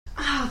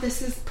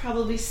this is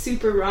probably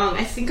super wrong.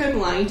 I think I'm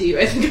lying to you.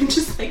 I think I'm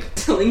just, like,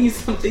 telling you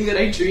something that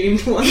I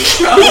dreamed once,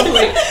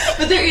 probably.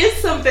 But there is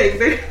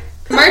something.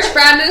 March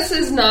Madness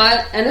is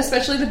not, and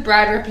especially the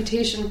Brad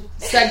reputation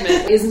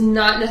segment, is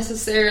not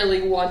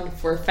necessarily one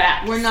for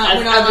facts. We're not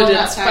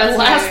evidenced by the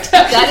last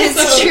That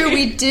is true.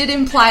 We did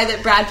imply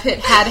that Brad Pitt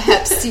had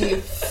Hep C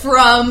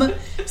from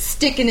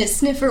sticking his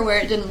sniffer where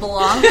it didn't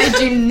belong. I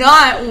do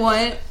not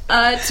want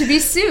to be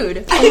sued.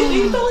 I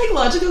think the, like,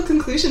 logical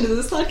conclusion to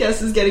this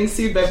podcast is getting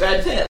sued by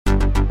Brad Pitt.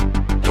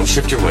 Don't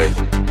shift your weight.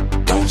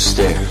 Don't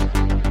stare.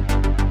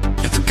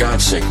 And for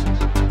God's sake,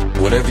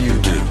 whatever you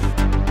do,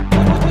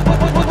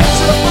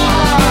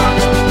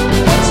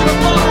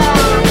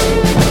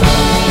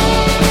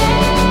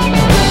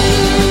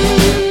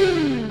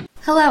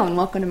 Hello and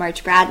welcome to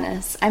March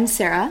Madness. I'm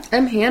Sarah.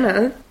 I'm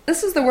Hannah.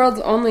 This is the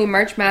world's only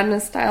March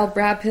Madness-style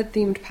Brad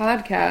Pitt-themed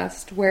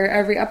podcast, where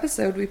every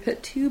episode we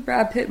pit two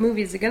Brad Pitt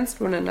movies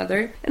against one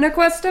another in a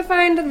quest to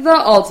find the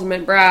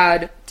ultimate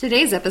Brad.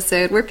 Today's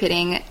episode, we're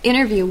pitting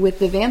Interview with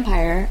the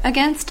Vampire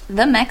against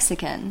The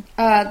Mexican.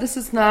 This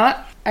is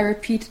not, I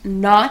repeat,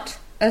 not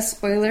a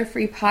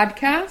spoiler-free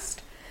podcast.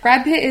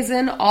 Brad Pitt is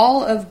in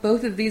all of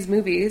both of these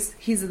movies.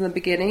 He's in the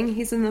beginning,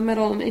 he's in the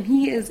middle, and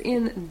he is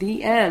in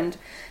the end.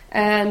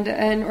 And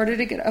in order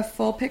to get a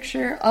full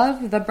picture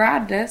of the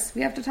Bradness,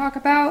 we have to talk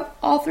about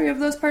all three of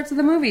those parts of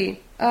the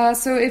movie.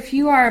 So if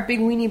you are a big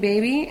weenie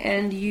baby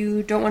and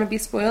you don't want to be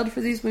spoiled for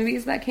these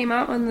movies that came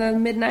out in the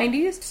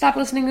mid-90s, stop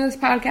listening to this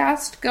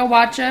podcast, go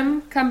watch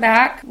them, come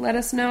back, let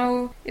us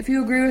know if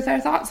you agree with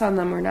our thoughts on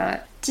them or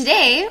not.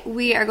 Today,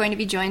 we are going to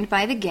be joined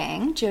by the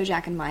gang, Joe,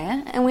 Jack, and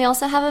Maya, and we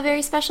also have a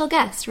very special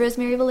guest,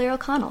 Rosemary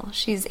Valero-Connell.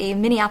 She's a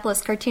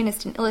Minneapolis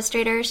cartoonist and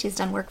illustrator. She's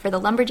done work for the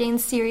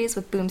Lumberjanes series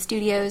with Boom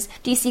Studios,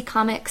 DC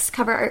Comics,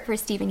 cover art for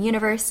Steven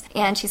Universe,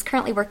 and she's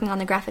currently working on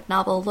the graphic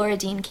novel Laura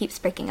Dean Keeps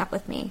Breaking Up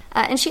With Me.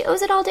 And she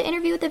owes it all to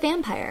Interview with the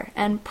Vampire,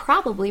 and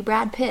probably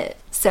Brad Pitt.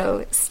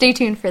 So stay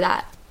tuned for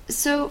that.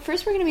 So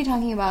first we're going to be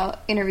talking about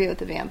Interview with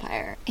the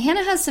Vampire.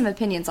 Hannah has some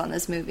opinions on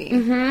this movie.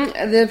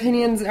 The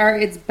opinions are,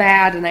 it's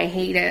bad and I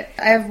hate it.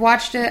 I've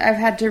watched it, I've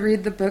had to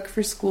read the book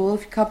for school a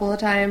couple of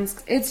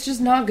times. It's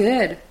just not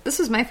good. This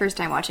was my first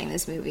time watching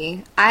this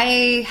movie.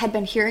 I had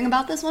been hearing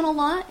about this one a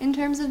lot in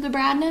terms of the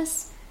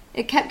Bradness.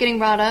 It kept getting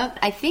brought up.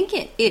 I think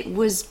it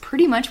was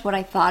pretty much what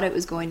I thought it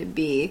was going to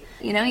be.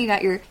 You know, you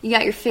got your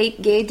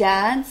fake gay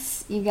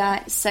dads, you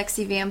got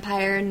sexy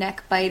vampire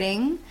neck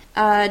biting. Do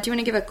you want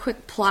to give a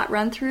quick plot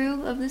run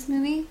through of this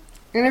movie?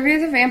 Interview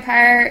with the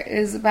Vampire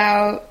is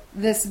about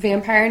this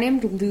vampire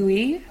named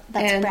Louis.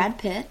 That's Brad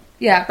Pitt.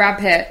 Yeah, Brad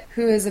Pitt,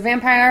 who is a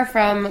vampire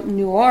from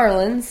New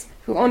Orleans,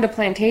 who owned a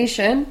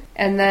plantation,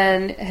 and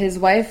then his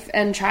wife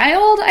and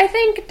child, I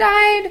think,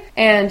 died,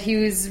 and he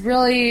was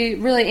really,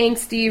 really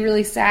angsty,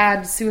 really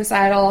sad,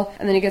 suicidal,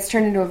 and then he gets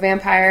turned into a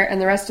vampire, and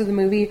the rest of the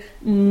movie,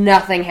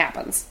 nothing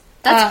happens.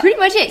 That's pretty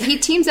much it. He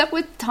teams up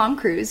with Tom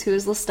Cruise, who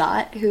is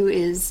Lestat, who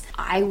is,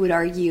 I would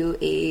argue,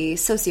 a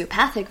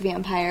sociopathic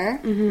vampire.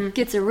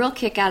 Gets a real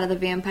kick out of the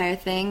vampire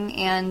thing,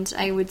 and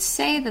I would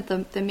say that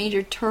the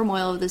major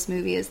turmoil of this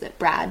movie is that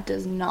Brad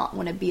does not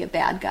want to be a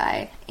bad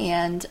guy,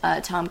 and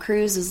Tom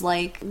Cruise is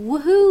like,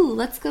 woohoo,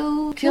 let's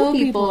go kill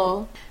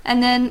people.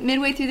 And then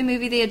midway through the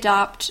movie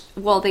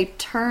they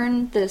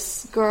turn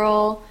this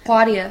girl,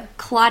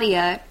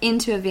 Claudia,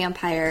 into a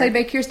vampire. Played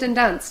by Kirsten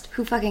Dunst.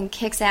 Who fucking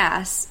kicks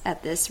ass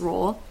at this role.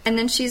 And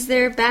then she's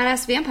their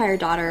badass vampire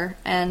daughter,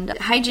 and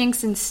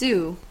hijinks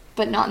ensue,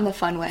 but not in the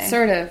fun way.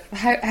 Sort of.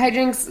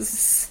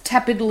 Hijinks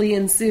tepidly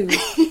ensue.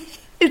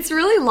 It's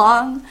really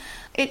long.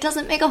 It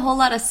doesn't make a whole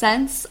lot of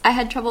sense. I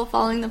had trouble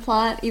following the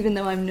plot, even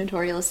though I'm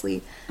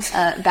notoriously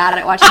bad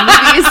at watching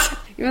movies.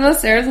 Even though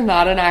Sarah's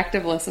not an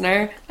active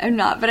listener. I'm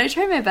not, but I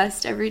try my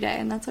best every day,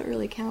 and that's what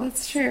really counts.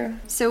 That's true.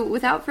 So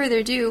without further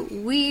ado,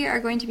 we are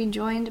going to be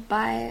joined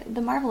by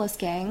the Marvelous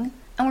Gang,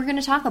 and we're going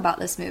to talk about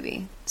this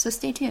movie. So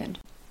stay tuned.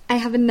 I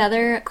have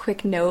another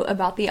quick note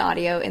about the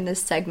audio in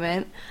this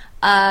segment.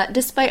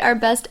 Despite our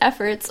best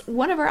efforts,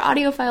 one of our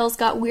audio files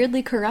got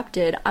weirdly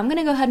corrupted. I'm going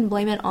to go ahead and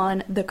blame it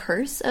on the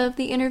curse of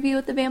the Interview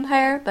with the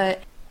Vampire,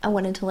 but I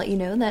wanted to let you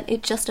know that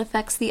it just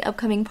affects the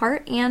upcoming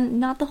part and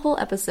not the whole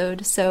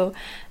episode, so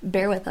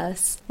bear with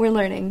us. We're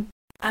learning.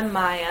 I'm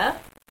Maya.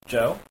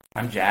 Joe.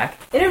 I'm Jack.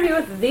 Interview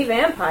with the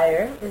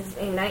Vampire is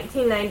a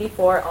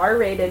 1994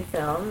 R-rated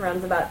film,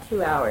 runs about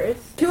 2 hours.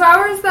 2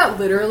 hours that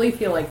literally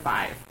feel like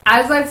 5.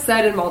 As I've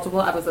said in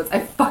multiple episodes, I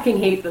fucking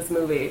hate this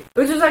movie.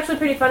 Which is actually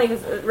pretty funny,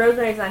 because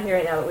Rosemary's not here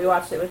right now, but we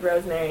watched it with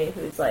Rosemary,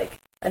 who's like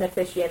an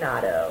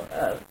aficionado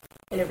of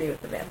Interview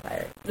with the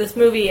Vampire. This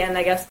movie, and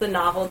I guess the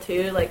novel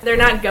too, like, they're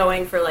not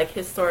going for, like,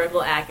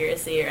 historical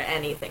accuracy or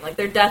anything. Like,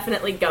 they're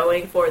definitely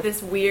going for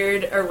this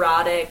weird,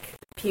 erotic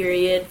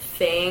period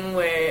thing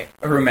where...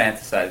 A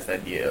romanticized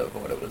idea of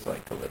what it was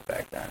like to live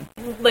back then.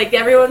 Like,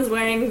 everyone's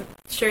wearing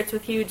shirts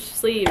with huge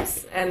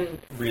sleeves, and...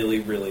 Really,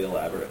 really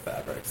elaborate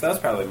fabrics. That was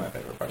probably my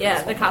favorite part.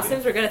 Yeah, the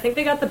costumes were good. I think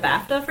they got the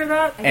BAFTA for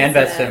that. And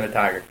best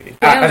cinematography.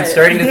 I'm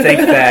starting to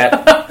think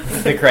that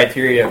the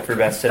criteria for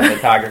best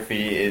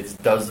cinematography is,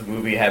 does the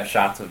movie have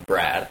shots of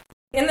Brad?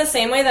 In the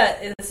same way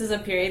that this is a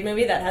period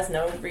movie that has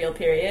no real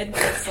period,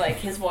 it's like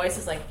his voice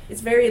is like, it's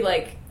very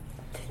like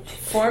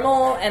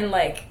formal and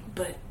like,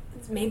 but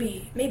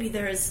maybe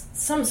there is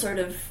some sort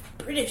of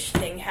British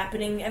thing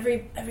happening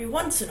every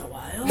once in a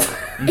while.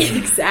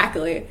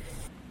 Exactly.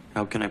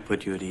 How can I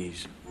put you at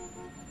ease?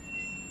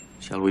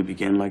 Shall we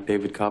begin like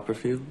David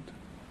Copperfield?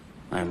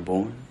 I am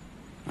born,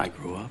 I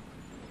grew up.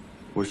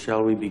 Or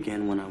shall we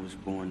begin when I was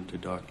born to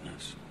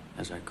darkness,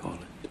 as I call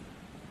it?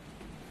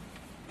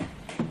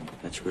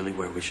 That's really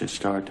where we should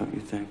start, don't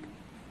you think?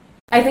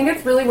 I think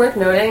it's really worth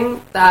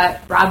noting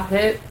that Brad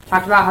Pitt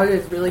talked about how he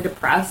was really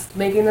depressed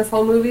making this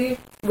whole movie,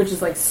 which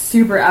is like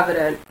super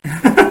evident.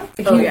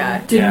 He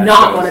did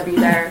not want to be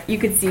there. You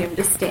could see him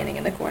just standing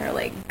in the corner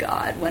like,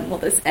 God, when will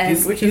this end?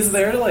 He's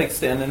there to like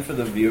stand in for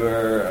the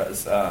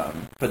viewer's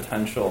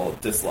potential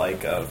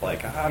dislike of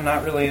like, I'm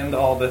not really into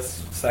all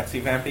this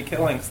sexy vampy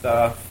killing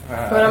stuff.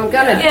 But I'm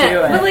gonna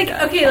do it. But like,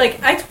 okay,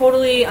 like I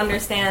totally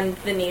understand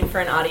the need for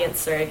an audience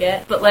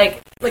surrogate, but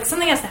like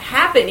something has to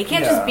happen. He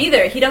can't just be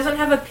there. He doesn't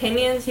have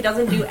opinions. He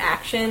doesn't do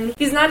action.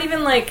 He's not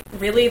even like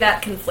really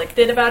that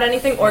conflicted about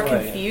anything or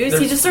confused.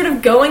 He's just sort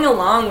of going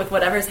along with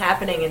whatever's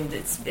happening, and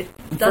it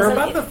doesn't. For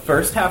about the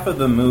first half of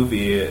the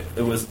movie,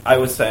 I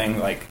was saying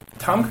like,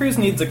 Tom Cruise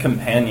needs a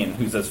companion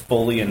who's as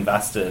fully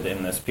invested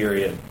in this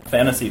period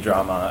fantasy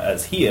drama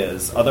as he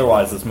is.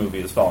 Otherwise, this movie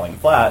is falling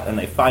flat, and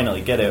they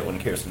finally get it when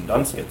Kirsten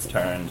Dunst gets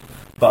turned.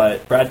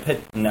 But Brad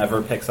Pitt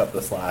never picks up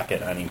the slack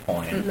at any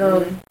point.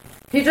 No.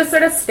 He just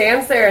sort of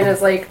stands there in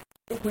his, like,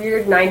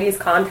 weird 90s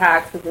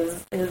contacts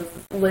with his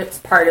lips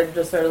parted,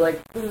 just sort of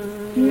like...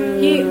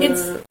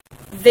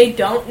 They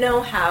don't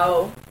know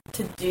how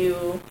to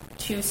do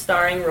two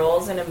starring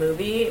roles in a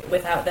movie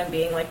without them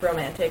being like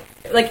romantic.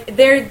 Like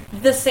they're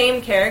the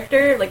same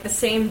character, like the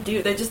same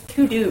dude. They're just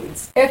two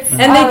dudes,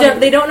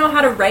 and they don't know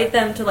how to write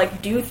them to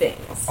like do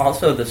things.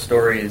 Also, the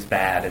story is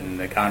bad and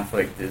the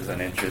conflict is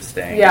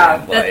uninteresting. Yeah,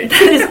 and, like,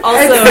 that is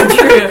also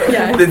true.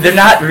 Yeah. They're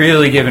not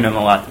really giving him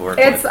a lot to work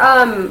with.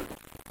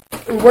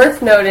 It's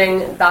worth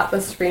noting that the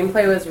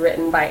screenplay was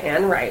written by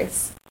Anne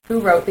Rice, who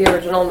wrote the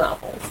original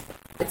novels.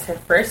 It's her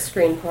first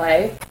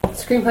screenplay.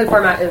 Screenplay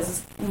format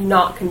is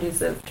not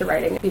conducive to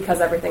writing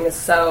because everything is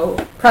so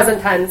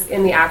present tense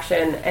in the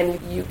action, and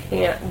you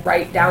can't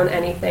write down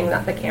anything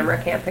that the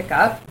camera can't pick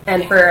up.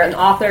 And for an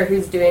author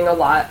who's doing a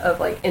lot of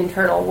like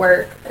internal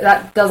work,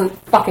 that doesn't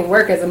fucking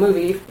work as a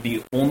movie.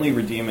 The only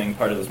redeeming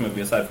part of this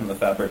movie, aside from the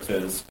fabrics,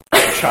 is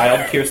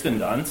child Kirsten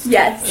Dunst.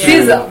 Yes.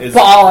 She's a is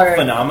baller.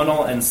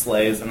 Phenomenal and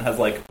slays and has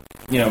like,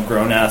 you know,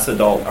 grown-ass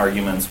adult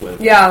arguments with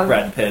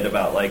Brad Pitt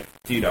about like,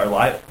 dude, our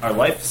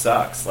life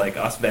sucks. Like,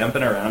 us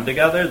vamping around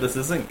together, this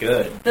isn't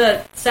good.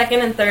 The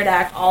second and third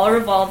act all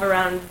revolve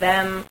around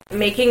them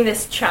making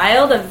this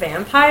child a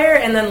vampire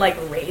and then, like,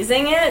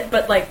 raising it,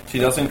 but, like... She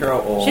doesn't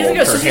grow old. She doesn't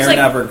grow, her so she's hair like,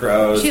 never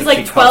grows. She's, If like,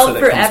 she cuts 12 it,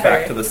 forever. It comes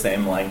back to the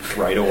same length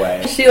right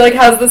away. She, like,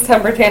 has this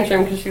temper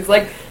tantrum because she's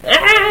like,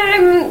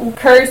 I'm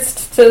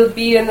cursed to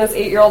be in this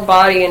 8-year-old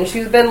body, and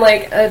she's been,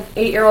 like, an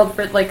 8-year-old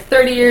for, like,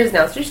 30 years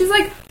now. So she's,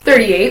 like,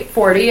 38,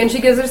 40, and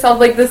she gives herself,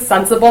 like, this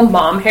sensible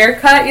mom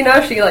haircut, you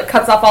know? She, like,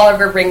 cuts off all of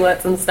her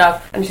ringlets and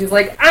stuff, and she's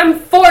like, I'm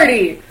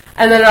 40!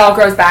 And then it all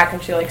grows back,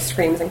 and she, like,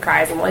 screams and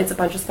cries and lights a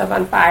bunch of stuff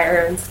on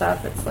fire and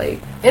stuff. It's, like,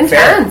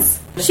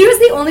 intense. She was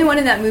the only one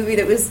in that movie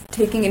that was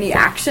taking any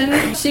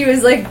action. She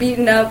was, like,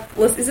 beaten up.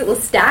 Is it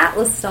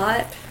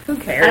Lestat? Who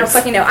cares? I don't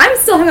fucking know. I'm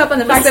still hung up on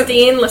the fact that...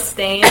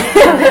 Lestain.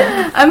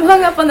 I'm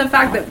hung up on the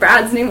fact that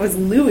Brad's name was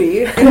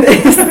Louis in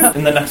this.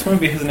 In the next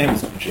movie, his name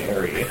is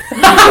Jerry.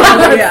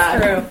 Yeah.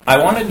 True. I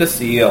wanted to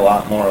see a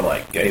lot more,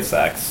 like, gay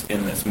sex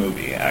in this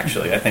movie,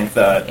 actually. I think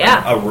that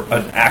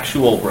an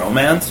actual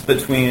romance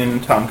between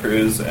Tom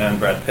Cruise and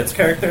Brad Pitt's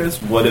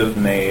characters would have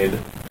made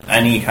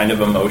any kind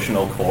of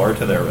emotional core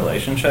to their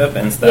relationship.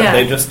 Instead,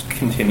 they just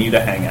continue to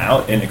hang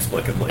out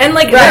inexplicably. And,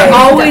 like, they're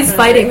always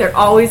fighting. They're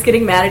always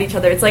getting mad at each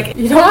other. It's like...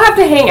 You don't have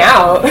to hang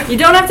out. You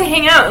don't have to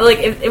hang out. Like,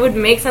 it would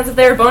make sense if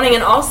they were boning.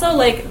 And also,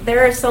 like,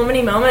 there are so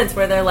many moments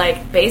where they're,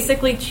 like,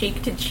 basically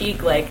cheek to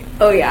cheek, like...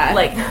 Oh, yeah.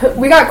 Like...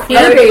 We got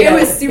queer-baited. It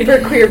was super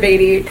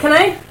queer-baity. Can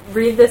I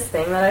read this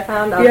thing that I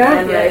found on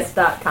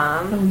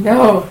fanrice.com? Oh,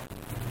 no.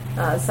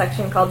 A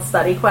section called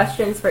Study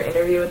Questions for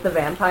Interview with the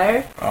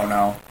Vampire. Oh,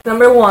 no.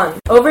 Number 1.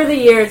 Over the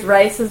years,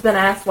 Rice has been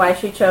asked why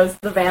she chose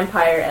the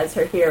vampire as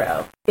her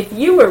hero. If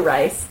you were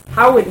Rice,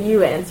 how would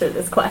you answer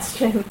this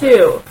question?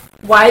 2.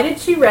 Why did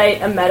she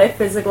write a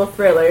metaphysical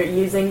thriller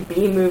using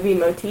B-movie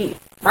motif?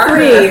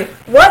 3.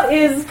 What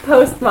is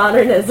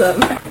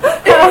postmodernism?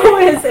 How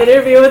is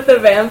Interview with the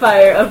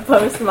Vampire a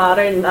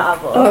postmodern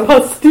novel?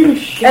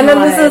 And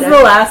then this is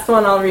the last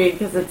one I'll read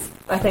because it's,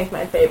 I think,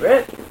 my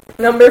favorite.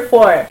 Number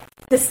 4.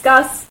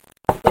 Discuss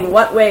in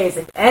what ways,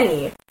 if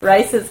any,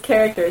 Rice's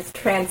characters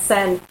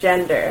transcend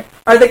gender.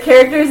 Are the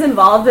characters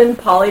involved in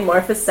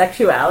polymorphous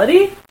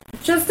sexuality?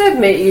 Just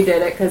admit you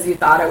did it because you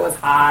thought it was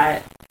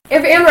hot.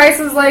 If Anne Rice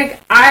was like,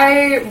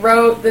 I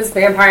wrote this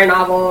vampire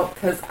novel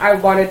because I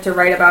wanted to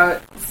write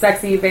about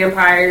sexy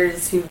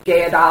vampires who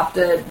gay adopt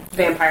a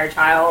vampire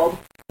child,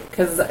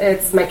 because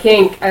it's my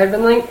kink, I'd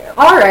been like,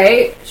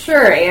 alright,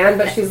 sure, Anne,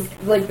 but she's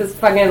like this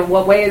fucking,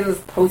 what way is this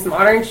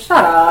postmodern?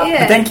 Shut up.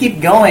 But then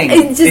keep going.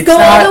 Just go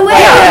all the way.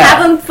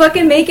 Have them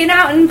fucking making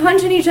out and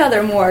punching each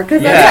other more,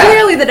 because that's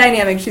clearly the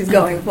dynamic she's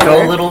going for.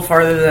 Go a little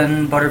farther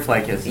than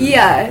butterfly kisses.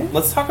 Yeah.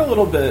 Let's talk a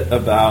little bit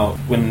about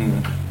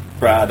when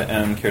Brad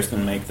and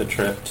Kirsten make the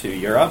trip to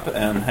Europe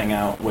and hang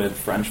out with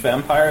French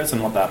vampires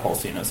and what that whole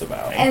scene is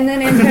about. And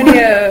then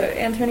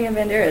Antonio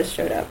Banderas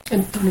showed up.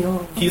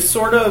 He's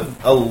sort of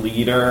a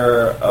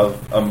leader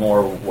of a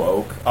more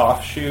woke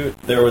offshoot.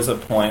 There was a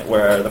point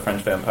where the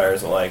French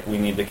vampires are like, we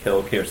need to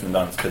kill Kirsten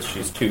Dunst because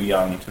she's too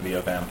young to be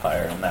a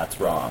vampire, and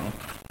that's wrong.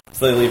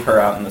 So they leave her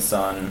out in the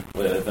sun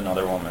with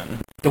another woman.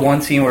 The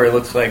one scene where it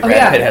looks like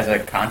Brad Pitt has a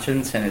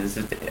conscience and is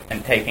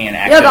taking an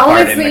active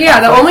part in the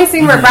conflict. The only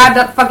scene where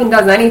Brad fucking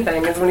does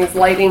anything is when he's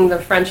lighting the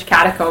French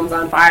catacombs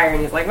on fire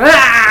and he's like,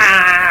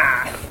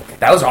 ah!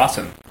 That was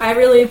awesome. I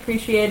really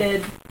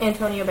appreciated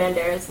Antonio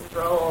Banderas'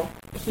 role.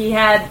 He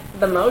had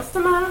the most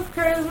amount of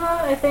charisma,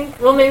 I think.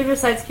 Well, maybe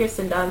besides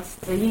Kirsten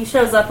Dunst. So he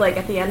shows up like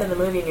at the end of the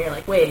movie and you're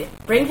like, wait,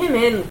 bring him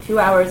in 2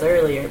 hours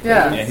earlier, please.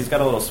 Yeah, he's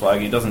got a little swag.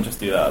 He doesn't just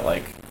do that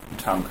like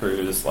Tom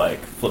Cruise, like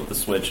flip the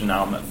switch and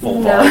now I'm at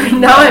full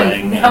volume. Now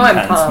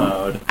I'm pumped.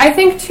 Mode. I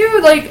think too,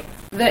 like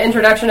the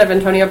introduction of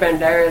Antonio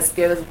Banderas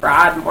gives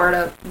Brad more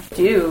to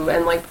do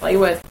and like play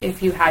with.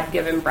 If you had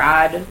given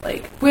Brad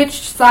like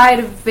which side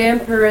of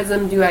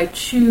vampirism do I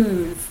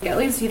choose? At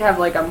least he'd have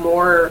like a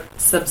more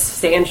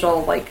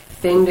substantial like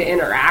thing to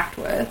interact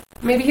with.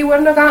 Maybe he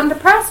wouldn't have gotten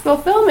depressed while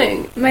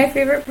filming. My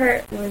favorite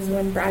part was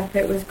when Brad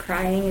Pitt was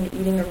crying and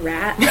eating a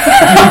rat.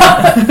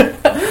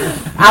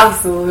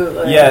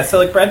 Absolutely. Yeah, so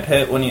like Brad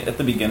Pitt, when at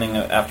the beginning,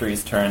 after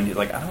he's turned, he's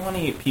like, I don't want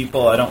to eat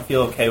people, I don't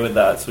feel okay with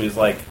that. So he's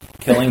like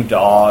killing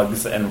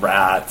dogs and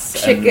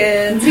rats.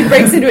 Chickens. He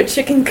breaks into a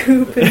chicken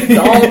coop and eats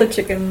all the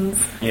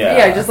chickens.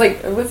 Yeah, just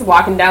like was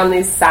walking down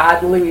these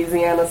sad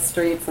Louisiana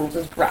streets and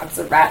just grabs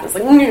a rat and is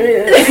like,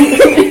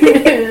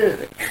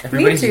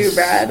 everybody's Me too,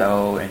 Brad.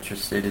 So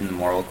interested in the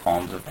moral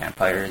qualms of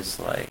vampires,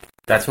 like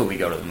that's what we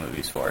go to the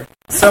movies for.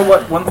 So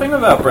one thing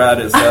about Brad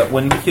is that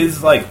when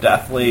his like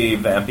deathly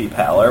vampy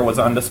pallor was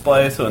on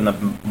display, so in the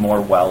more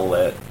well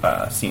lit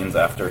scenes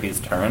after he's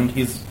turned,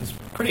 he's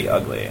pretty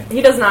ugly.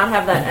 He does not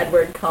have that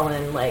Edward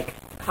Cullen like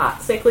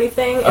hot sickly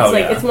thing.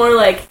 It's it's more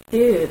like,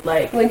 dude,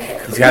 like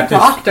he's got this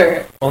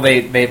doctor. Well,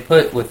 they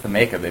put with the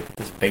makeup, they put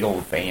this big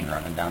old vein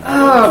running down.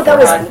 Oh, that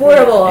was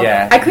horrible.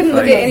 Yeah, I couldn't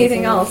look at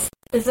anything else.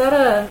 Is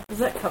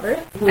that covered?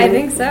 I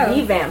think so.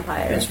 The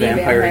Vampire. This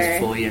vampire is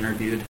fully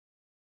interviewed.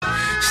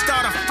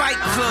 Start a fight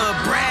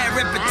club,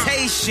 Brad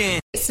Reputation.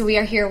 So we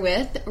are here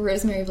with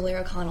Rosemary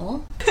Valero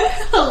Connell.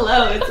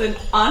 Hello, it's an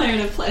honor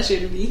and a pleasure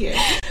to be here.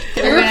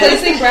 You're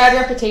replacing Brad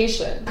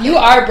Reputation. You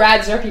are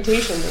Brad's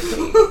reputation this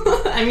week.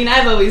 I mean,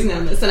 I've always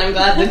known this, and I'm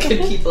glad the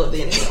good people of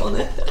the internet own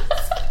it.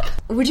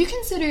 Would you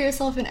consider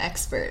yourself an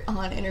expert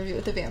on Interview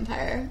with the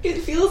Vampire? It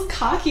feels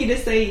cocky to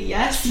say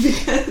yes,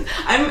 because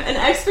I'm an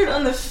expert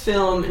on the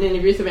film An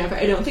Interview with the Vampire.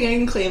 I don't think I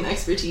can claim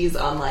expertise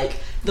on, like,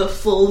 the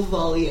full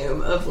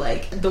volume of,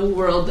 like, the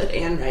world that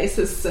Anne Rice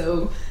has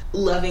so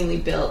lovingly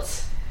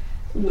built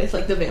with,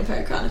 like, the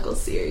Vampire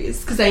Chronicles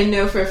series. Because I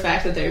know for a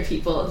fact that there are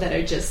people that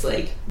are just,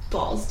 like,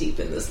 balls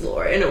deep in this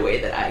lore in a way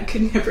that I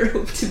could never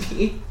hope to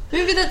be.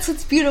 Maybe that's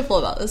what's beautiful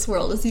about this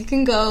world, is you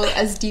can go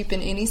as deep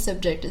in any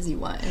subject as you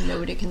want, and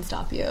nobody can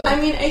stop you.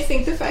 I mean, I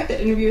think the fact that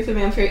Interview with a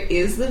Vampire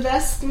is the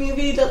best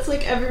movie that's,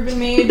 like, ever been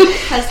made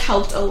has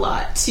helped a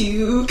lot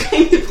to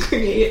kind of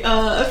create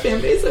a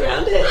fan base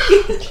around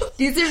it.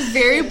 These are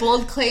very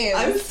bold claims.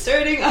 I'm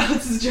starting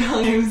out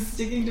strong. I'm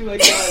sticking to my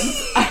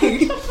guns.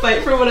 I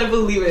fight for what I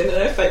believe in,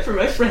 and I fight for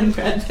my friend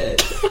Brad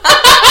Pitt.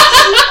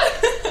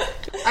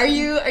 Are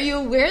you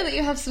aware that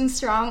you have some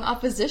strong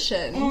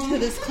opposition to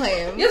this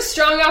claim? You have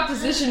strong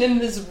opposition in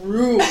this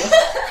room.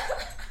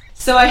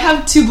 So I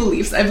have two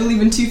beliefs. I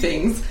believe in two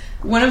things.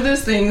 One of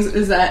those things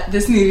is that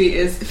this movie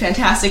is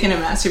fantastic and a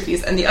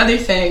masterpiece, and the other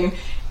thing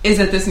is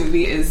that this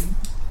movie is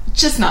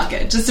just not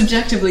good, just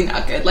objectively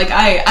not good. Like,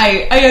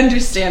 I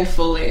understand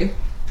fully.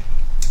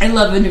 I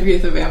love Interview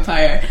with a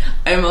Vampire.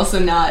 I'm also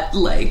not,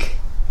 like,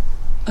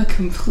 a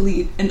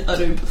complete and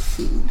utter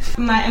buffoon.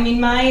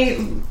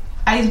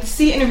 I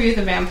see Interview with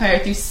a Vampire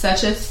through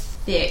such a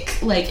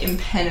thick, like,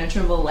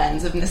 impenetrable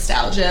lens of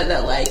nostalgia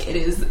that, like, it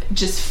is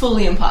just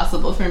fully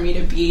impossible for me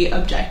to be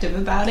objective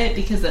about it,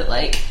 because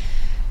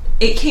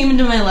it came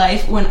into my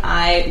life when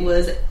I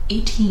was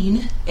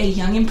 18, a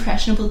young,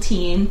 impressionable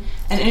teen,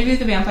 and Interview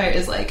with a Vampire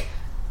is, like,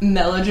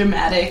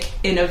 melodramatic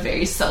in a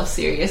very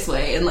self-serious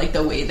way, in, like,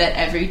 the way that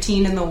every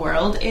teen in the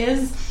world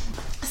is.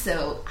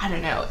 So, I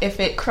don't know, if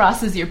it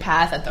crosses your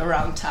path at the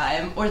wrong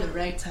time, or the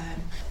right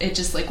time, it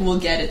just, like, will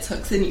get its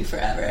hooks in you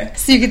forever.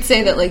 So you could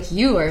say that, like,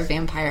 you are a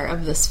vampire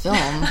of this film.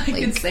 I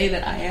could say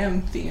that I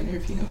am the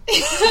interview.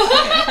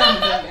 I'm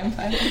the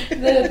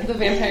vampire. The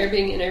vampire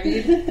being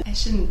interviewed. I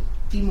shouldn't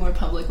be more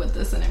public with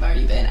this than I've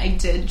already been. I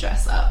did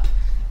dress up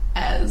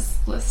as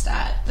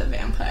Lestat the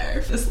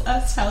vampire this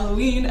last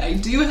Halloween. I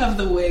do have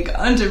the wig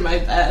under my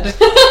bed.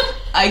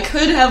 I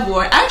could have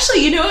worn.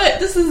 Actually, you know what?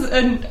 This is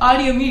an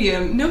audio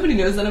medium. Nobody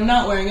knows that I'm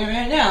not wearing it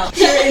right now.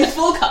 You're in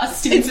full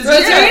costume.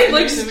 Rosemary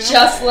looks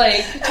just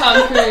like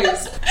Tom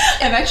Cruise.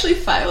 I've actually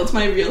filed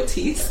my real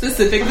teeth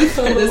specifically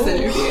for this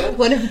interview.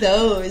 One of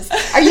those.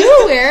 Are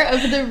you aware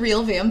of the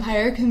real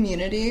vampire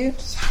community?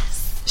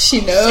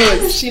 She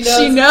knows. She knows.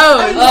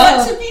 I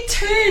want to be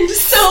turned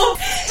so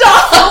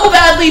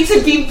badly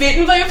to be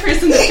bitten by a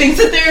person that thinks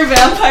that they're a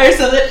vampire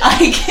so that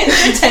I can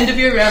pretend to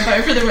be a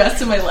vampire for the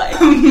rest of my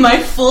life.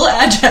 My full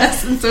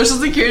address and social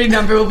security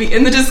number will be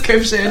in the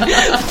description.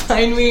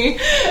 Find me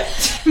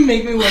to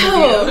make me one of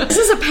you. This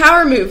is a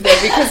power move,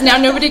 though, because now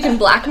nobody can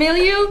blackmail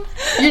you.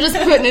 You're just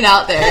putting it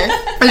out there.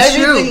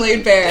 Everything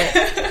laid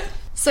bare.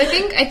 So I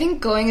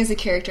think going as a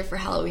character for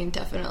Halloween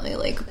definitely,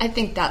 like, I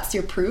think that's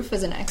your proof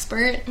as an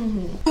expert.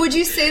 Mm-hmm. Would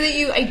you say that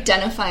you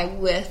identify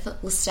with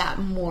Lestat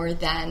more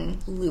than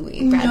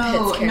Louis, Brad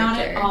Pitt's character? No, not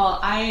at all.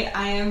 I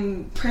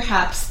am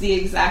perhaps the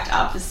exact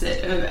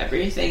opposite of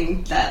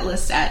everything that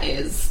Lestat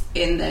is,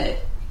 in that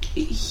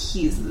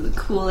he's the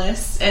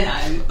coolest and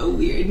I'm a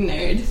weird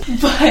nerd.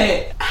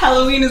 But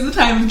Halloween is the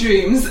time of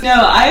dreams. No,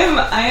 I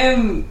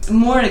am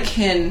more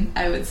akin,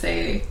 I would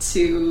say,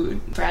 to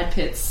Brad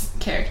Pitt's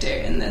character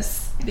in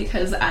this,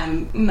 because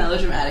I'm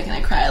melodramatic and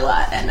I cry a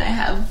lot and I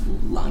have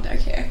long dark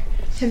hair.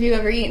 Have you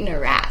ever eaten a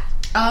rat?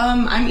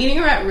 I'm eating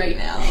a rat right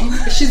now.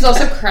 She's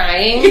also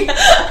crying.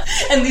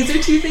 And these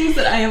are two things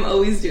that I am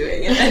always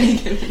doing at any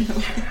given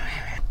moment.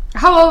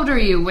 How old were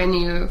you when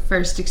you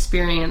first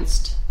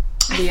experienced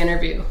the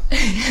interview?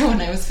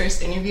 When I was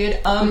first interviewed?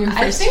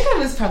 I think I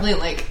was probably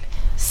like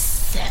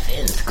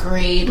 7th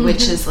grade, mm-hmm.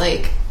 which is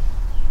like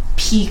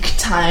peak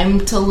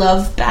time to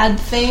love bad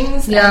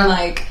things. Yeah. And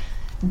like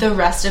the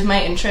rest of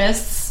my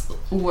interests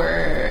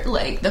were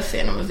like the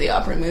Phantom of the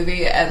Opera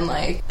movie and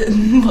like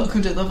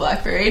Welcome to the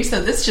Black Parade.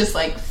 So this just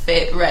like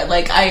fit right.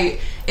 Like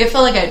it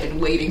felt like I'd been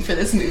waiting for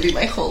this movie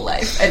my whole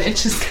life, and it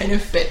just kind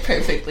of fit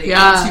perfectly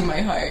into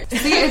my heart.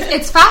 See,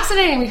 it's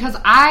fascinating because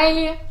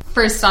I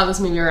first saw this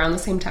movie around the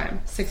same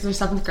time, 6th or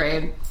 7th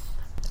grade,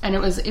 and it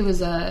was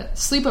a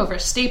sleepover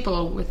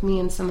staple with me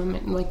and some of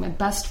my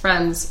best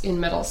friends in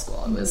middle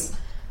school. It was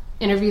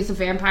Interview with the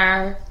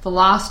Vampire, The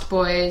Lost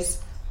Boys,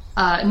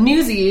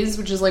 Newsies,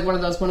 which is like one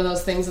of those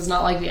things is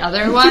not like the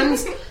other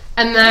ones.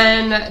 And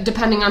then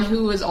depending on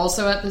who was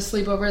also at the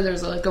sleepover,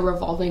 there's like a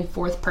revolving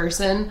fourth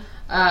person,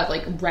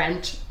 like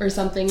Rent or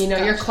something, you know.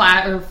 Gosh. Your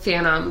class or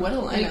Phantom. What a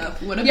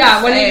lineup! What a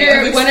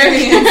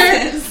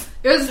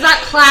it was that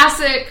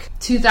classic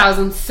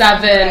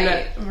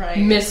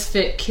 2007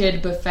 Misfit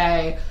Kid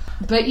buffet.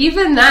 But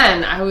even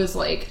then, I was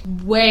like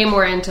way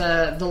more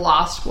into The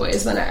Lost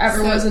Boys than I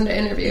ever was into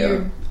Interview.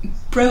 You're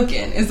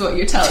broken, is what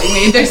you're telling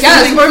me. There's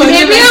something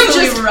maybe I'm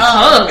just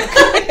wrong.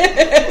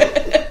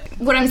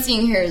 What I'm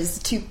seeing here is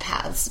two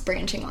paths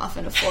branching off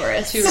in a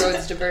forest. Two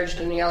roads diverged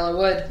in yellow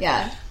wood.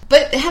 Yeah.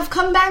 But have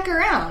come back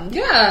around.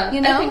 Yeah, you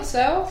know? I think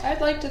so.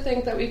 I'd like to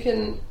think that we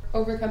can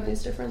overcome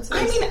these differences.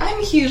 I mean,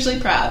 I'm hugely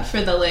proud for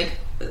the, like,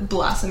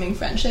 blossoming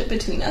friendship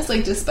between us,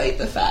 like, despite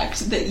the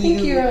fact that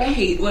you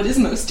hate what is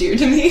most dear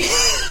to me.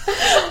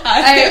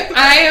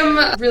 I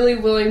am really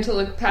willing to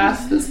look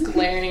past this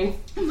glaring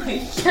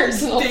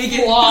personal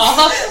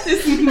flaw.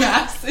 This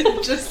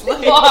massive, just,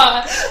 like...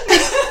 flaw.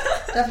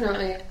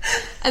 Definitely.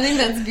 I think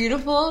that's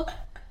beautiful.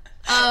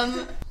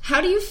 How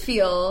do you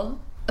feel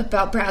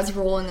about Brad's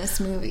role in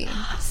this movie?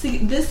 See,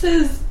 this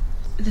is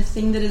the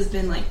thing that has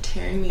been like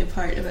tearing me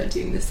apart about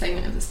doing this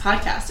segment of this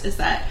podcast, is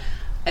that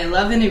I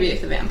love Interview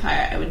with the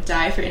Vampire. I would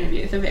die for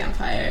Interview with the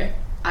Vampire.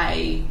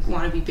 I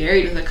want to be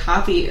buried with a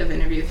copy of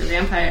Interview with the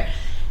Vampire.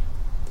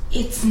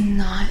 It's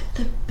not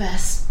the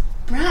best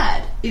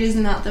Brad. It is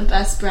not the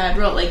best Brad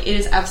role. Like, it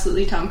is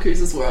absolutely Tom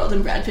Cruise's world,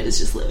 and Brad Pitt is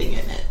just living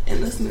in it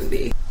in this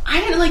movie.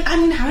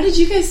 How did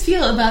you guys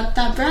feel about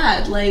that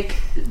Brad? Like,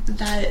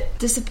 that...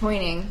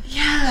 Disappointing.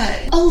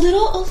 Yeah. A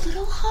little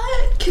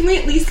hot? Can we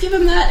at least give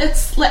him that?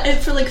 It's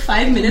for like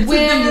 5 minutes of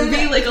the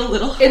movie, like a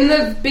little hot. In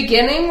the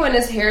beginning, when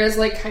his hair is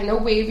like kind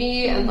of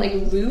wavy and like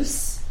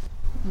loose,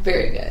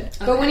 very good.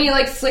 Okay. But when he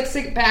like slicks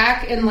it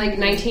back in like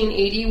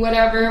 1980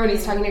 whatever, when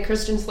he's talking to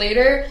Christian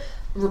Slater,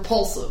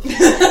 repulsive.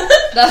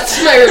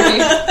 That's my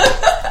review.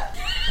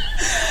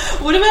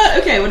 What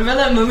about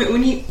that moment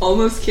when he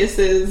almost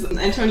kisses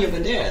Antonio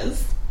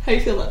Banderas? How do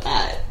you feel about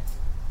that?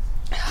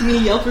 Give me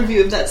a Yelp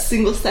review of that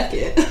single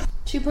second.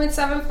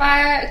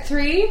 2.75,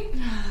 3?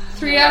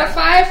 3 out of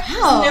 5?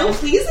 How? No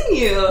pleasing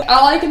you.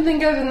 All I can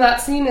think of in that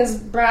scene is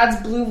Brad's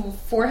blue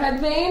forehead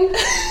vein.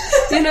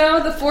 You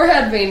know, the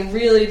forehead vein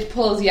really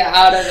pulls you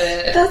out of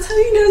it. That's how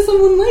you know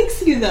someone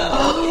likes you, though.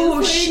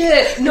 Oh,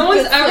 shit. No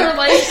one's ever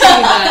liked me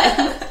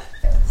then.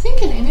 I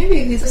think in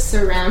Interview he's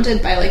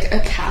surrounded by like a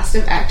cast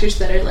of actors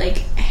that are like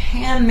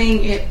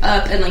hamming it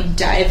up and like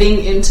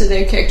diving into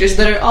their characters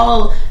that are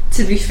all,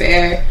 to be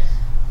fair,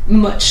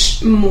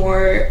 much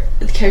more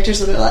the characters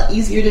that are a lot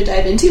easier to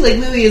dive into. Like,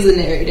 Louis is a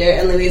narrator,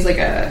 and Louis is like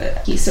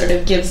he sort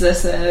of gives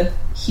us a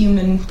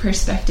human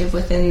perspective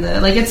within the,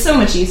 like, it's so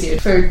much easier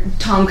for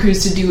Tom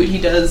Cruise to do what he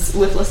does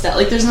with Lestat.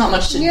 Like, there's not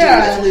much to do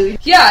with Louis.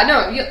 Yeah,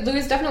 no,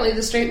 Louis is definitely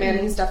the straight man.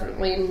 He's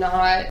definitely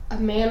not a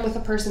man with a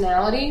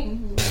personality.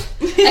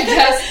 I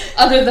guess,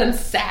 other than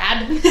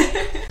sad.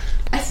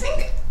 I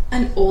think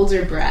an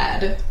older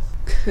Brad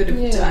could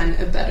have done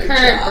a better job.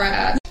 Current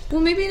Brad.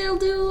 Well, maybe they'll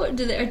do. Are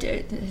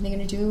they going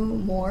to do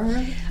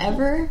more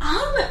ever?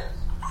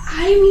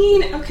 I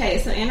mean, okay,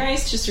 so Anne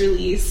Rice just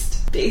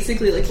released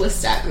basically like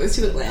Lestat Goes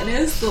to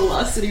Atlantis, the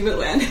Lost City of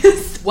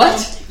Atlantis.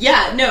 What?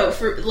 Yeah, no,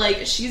 for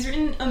like she's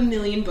written a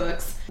million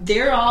books.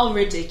 They're all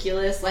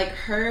ridiculous. Like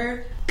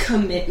her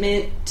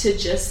commitment to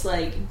just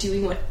like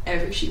doing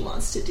whatever she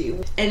wants to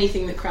do,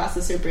 anything that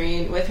crosses her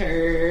brain with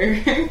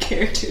her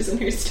characters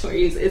and her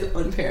stories is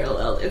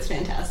unparalleled. It's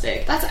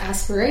fantastic. That's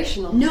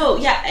aspirational. No,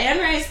 yeah, Anne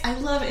Rice, I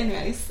love Anne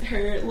Rice.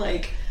 Her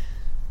like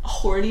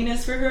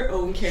horniness for her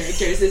own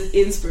characters is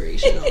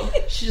inspirational.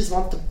 She just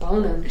wants to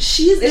bone him.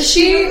 She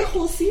wrote a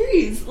whole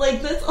series.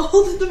 Like, that's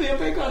all that the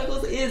Vampire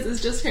Chronicles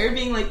is just her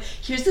being like,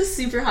 here's this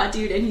super hot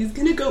dude and he's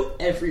gonna go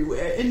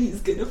everywhere and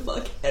he's gonna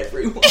fuck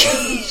everyone.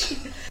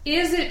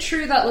 Is it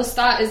true that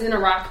Lestat is in a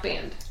rock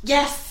band?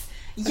 Yes.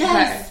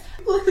 Okay.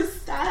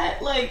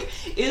 Lestat, like,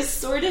 is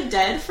sort of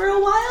dead for a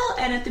while,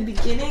 and at the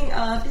beginning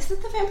of, is it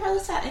the Vampire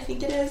Lestat? I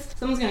think it is.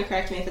 Someone's gonna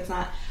correct me if it's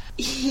not.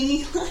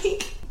 He,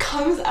 like,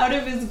 comes out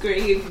of his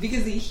grave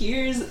because he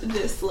hears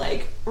this,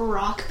 like,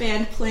 rock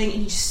band playing,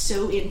 and he's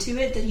so into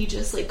it that he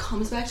just, like,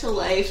 comes back to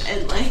life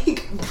and,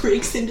 like,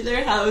 breaks into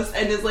their house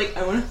and is like,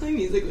 I want to play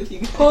music with you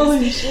guys.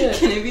 Holy shit.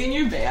 Can I be in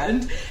your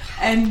band?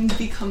 And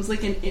becomes,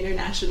 like, an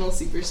international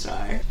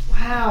superstar.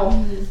 Wow.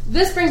 Mm-hmm.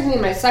 This brings me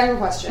to my second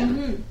question.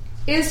 Mm-hmm.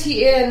 Is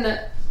he in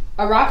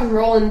a rock and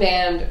rollin'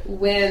 band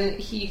when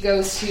he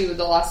goes to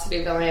the Lost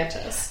City of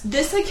Atlantis?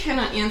 This I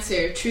cannot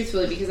answer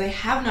truthfully because I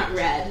have not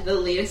read the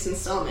latest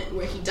installment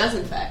where he does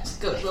in fact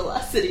go to the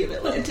Lost City of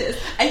Atlantis.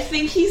 I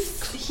think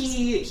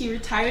he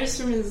retires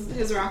from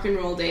his rock and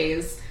roll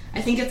days.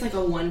 I think it's like a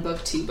 1-book,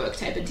 2-book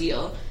type of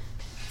deal.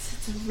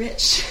 It's a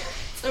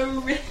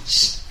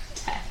rich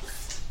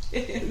text.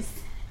 It is.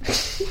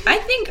 I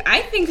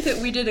think that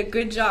we did a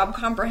good job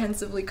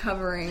comprehensively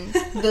covering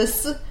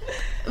this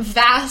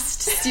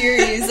vast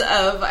series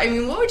of, I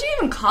mean, what would you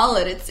even call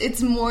it?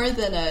 It's more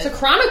than It's a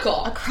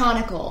chronicle. A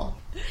chronicle.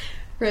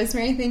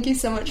 Rosemary, thank you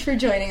so much for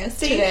joining us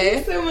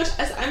today. Thank you so much.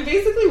 I'm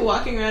basically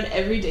walking around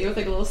every day with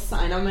like a little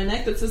sign on my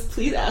neck that says,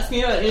 please ask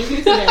me about Interview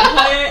with the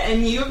Vampire,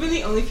 and you have been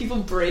the only people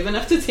brave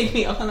enough to take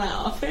me up on that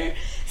offer.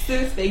 So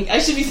I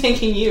should be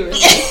thanking you.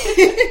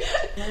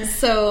 Really.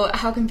 So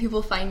how can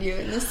people find you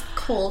in this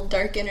cold,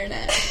 dark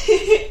internet?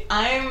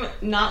 I'm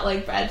not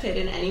like Brad Pitt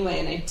in any way,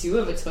 and I do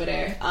have a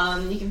Twitter.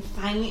 You can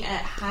find me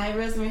at Hi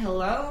Rosemary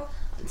Hello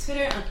on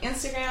Twitter, on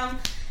Instagram.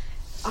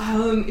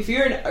 If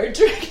you're an art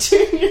director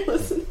and you're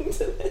listening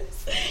to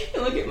this, you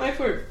can look at my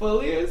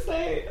portfolio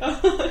site on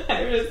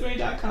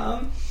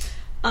hirosemary.com.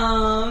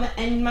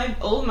 And my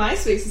old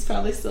MySpace is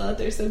probably still out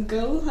there, so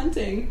go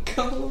hunting,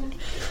 go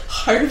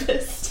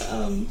harvest.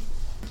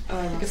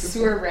 Like a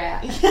sewer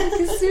rat. Like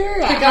a sewer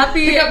rat.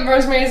 Pick up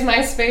Rosemary's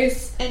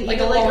MySpace and like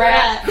eat a it little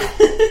rat.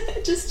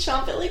 Just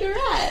chomp it like a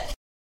rat.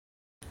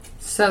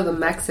 So the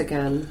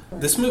Mexican.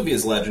 This movie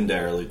is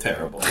legendarily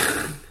terrible.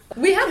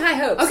 We had high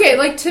hopes. Okay,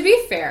 like, to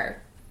be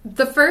fair,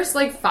 the first,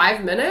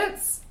 5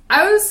 minutes,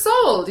 I was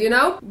sold, you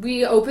know?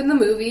 We open the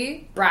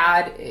movie,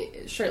 Brad,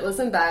 shirtless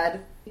in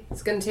bed,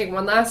 he's gonna take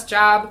one last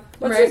job.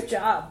 What's his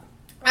job?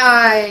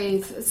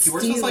 He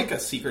works as, a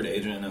secret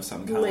agent of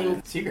some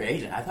kind. Secret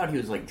agent? I thought he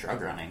was,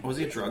 drug running. Was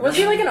he a drug Was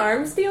runner? he, an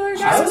arms dealer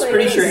guy? I was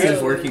pretty sure he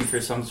was working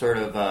for some sort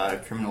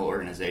of criminal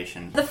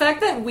organization. The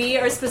fact that we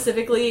are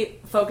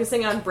specifically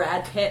focusing on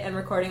Brad Pitt and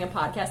recording a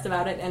podcast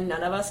about it, and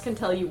none of us can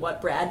tell you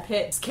what Brad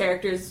Pitt's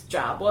character's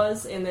job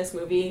was in this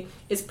movie,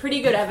 is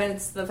pretty good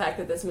evidence to the fact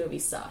that this movie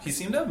sucks. He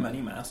seemed to have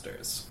many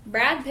masters.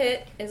 Brad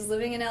Pitt is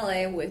living in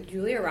LA with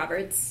Julia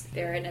Roberts.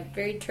 They're in a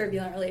very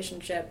turbulent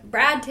relationship.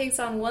 Brad takes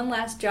on one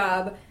last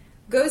job,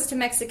 goes to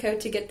Mexico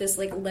to get this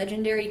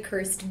legendary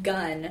cursed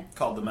gun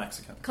called the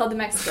Mexican.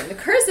 The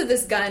curse of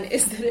this gun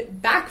is that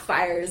it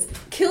backfires,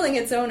 killing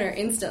its owner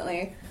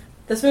instantly.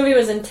 This movie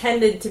was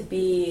intended to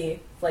be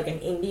an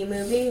indie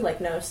movie,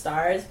 no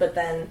stars, but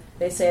then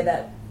they say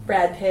that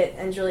Brad Pitt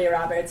and Julia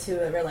Roberts, who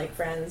were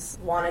friends,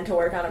 wanted to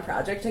work on a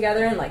project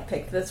together and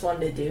picked this one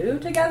to do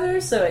together,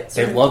 so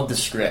they loved the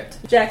script.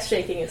 Jack's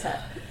shaking his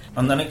head.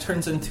 And then it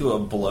turns into a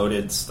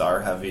bloated,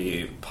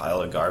 star-heavy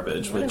pile of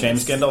garbage with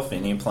James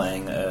Gandolfini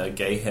playing a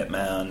gay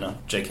hitman.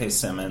 J.K.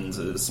 Simmons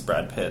is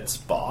Brad Pitt's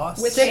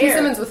boss. With J.K.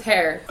 Simmons with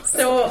hair.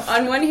 So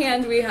on one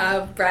hand we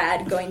have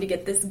Brad going to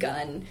get this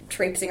gun,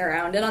 traipsing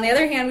around, and on the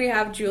other hand we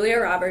have Julia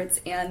Roberts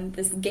and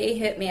this gay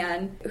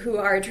hitman who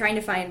are trying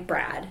to find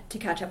Brad to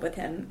catch up with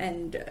him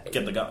and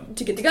get the gun.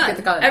 To get the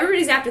gun.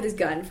 Everybody's after this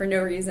gun for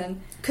no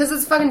reason. Because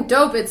it's fucking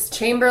dope. Its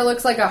chamber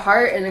looks like a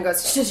heart and it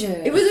goes...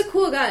 It was a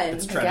cool gun.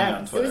 It's trending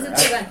on Twitter. Is it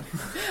the gun?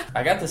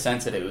 I got the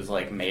sense that it was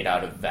like made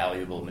out of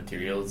valuable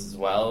materials as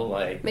well.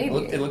 Like Maybe.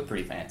 it looked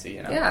pretty fancy,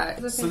 you know.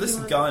 Yeah. So this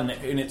gun,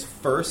 in its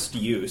first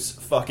use,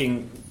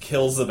 fucking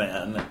kills a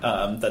man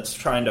that's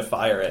trying to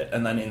fire it,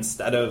 and then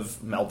instead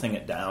of melting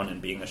it down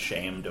and being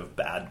ashamed of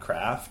bad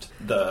craft,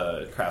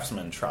 the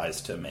craftsman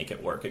tries to make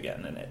it work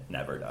again, and it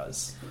never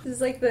does. This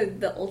is like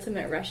the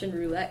ultimate Russian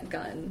roulette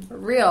gun.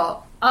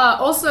 Real.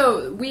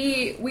 Also,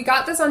 we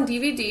got this on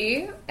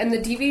DVD, and the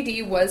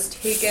DVD was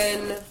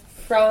taken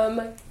from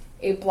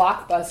a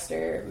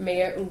Blockbuster.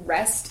 May it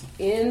rest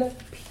in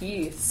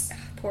peace.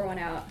 Pour one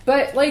out.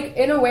 But, like,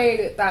 in a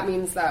way, that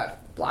means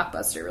that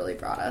Blockbuster really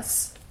brought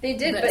us. They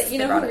did, this. but you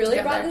know They who really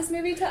together. brought this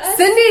movie to us?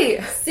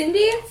 Cindy!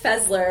 Cindy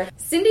Fessler.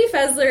 Cindy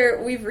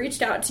Fessler, we've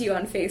reached out to you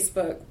on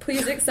Facebook.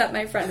 Please accept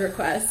my friend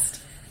request.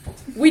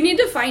 We need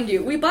to find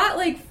you. We bought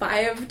like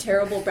 5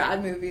 terrible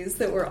Brad movies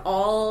that were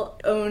all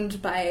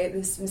owned by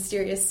this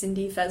mysterious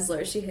Cindy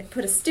Fessler. She had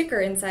put a sticker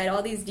inside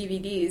all these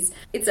DVDs.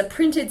 It's a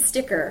printed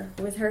sticker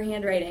with her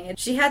handwriting. And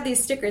she had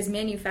these stickers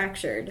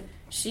manufactured.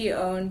 She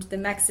owned The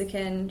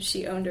Mexican.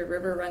 She owned A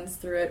River Runs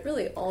Through It.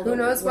 Really all the Who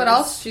knows what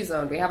else she's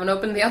owned? We haven't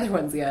opened the other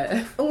ones yet.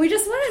 And we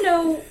just want to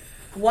know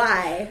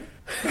why.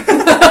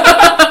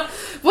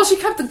 Well, she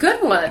kept the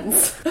good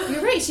ones.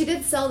 You're right, she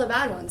did sell the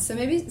bad ones, so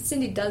maybe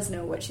Cindy does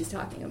know what she's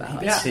talking about.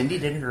 Maybe Cindy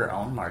did her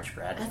own March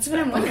Brad. That's what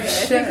I'm wondering. I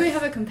think we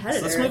have a competitor.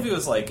 So this movie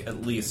was like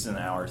at least an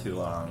hour too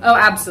long. Oh,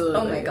 absolutely.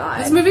 Oh my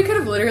god. This movie could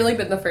have literally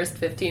been the first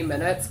 15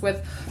 minutes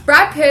with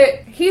Brad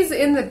Pitt. He's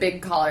in the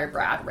big collar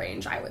Brad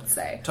range, I would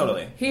say.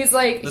 Totally. He's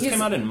like... This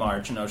came out in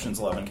March, and Ocean's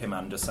 11 came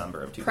out in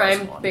December of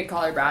 2001. prime big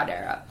collar Brad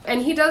era.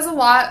 And he does a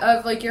lot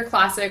of, like, your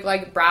classic,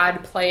 like,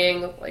 Brad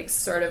playing, like,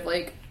 sort of,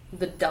 like,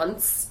 the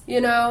dunce,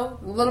 you know?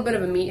 A little bit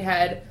of a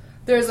meathead.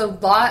 There's a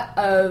lot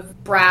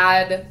of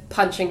Brad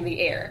punching the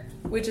air,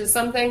 which is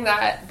something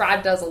that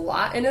Brad does a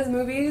lot in his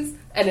movies,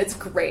 and it's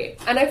great.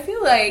 And I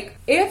feel like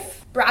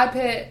if Brad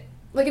Pitt...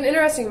 Like, an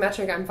interesting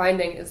metric I'm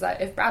finding is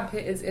that if Brad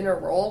Pitt is in a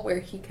role where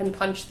he can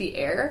punch the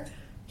air,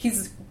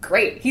 he's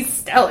great. He's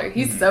stellar.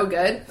 He's so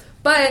good.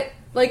 But...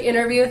 Like,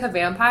 Interview with a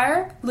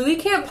Vampire, Louis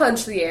can't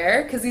punch the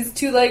air because he's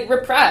too, like,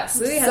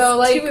 repressed. Louis has so,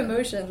 like, 2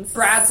 emotions.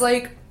 Brad's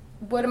like,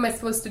 what am I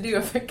supposed to do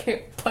if I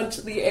can't punch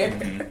the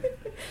air?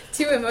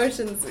 2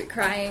 emotions,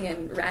 crying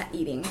and rat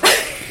eating.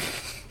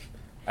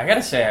 I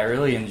gotta say, I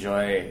really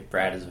enjoy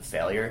Brad as a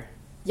failure.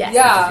 Yes.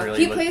 Yeah.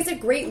 Really He plays a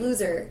great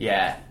loser.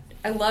 Yeah.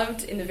 I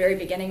loved in the very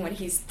beginning when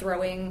he's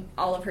throwing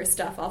all of her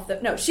stuff off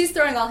the... No, she's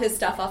throwing all his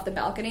stuff off the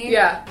balcony.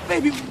 Yeah.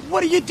 Baby,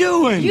 what are you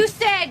doing? You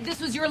said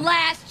this was your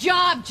last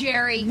job,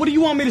 Jerry. What do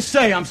you want me to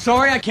say? I'm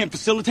sorry, I can't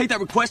facilitate that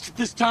request at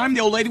this time.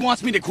 The old lady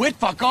wants me to quit.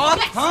 Fuck off,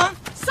 Yes, huh?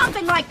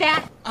 something like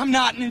that. I'm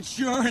not in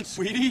insurance,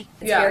 sweetie.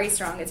 It's Yeah. very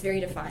strong. It's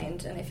very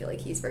defined, and I feel like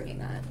he's bringing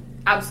that.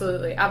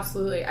 Absolutely,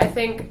 absolutely. I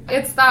think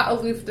it's that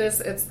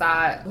aloofness, it's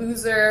that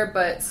loser,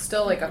 but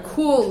still, like, a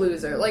cool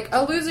loser. Like,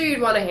 a loser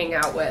you'd want to hang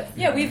out with.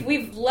 Yeah,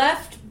 we've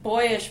left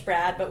boyish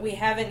Brad, but we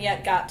haven't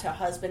yet got to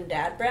husband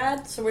dad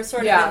Brad. So we're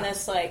sort of Yeah. in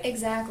this like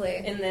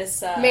Exactly. in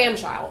this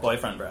Man-child.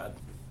 Boyfriend Brad.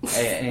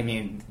 I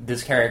mean,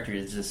 this character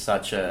is just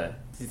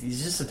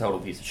he's just a total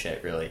piece of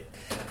shit, really.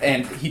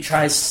 And he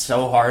tries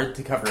so hard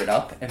to cover it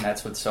up, and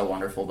that's what's so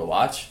wonderful to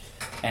watch.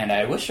 And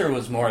I wish there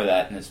was more of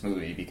that in this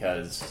movie,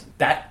 because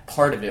that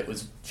part of it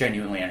was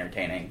genuinely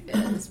entertaining.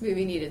 Yeah, this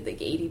movie needed like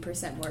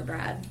 80% more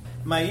Brad.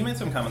 Maya, you made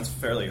some comments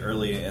fairly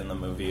early in the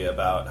movie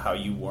about how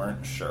you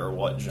weren't sure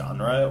what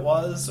genre it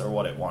was or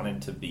what it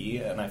wanted to be,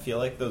 and I feel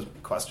like those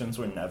questions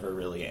were never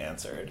really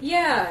answered.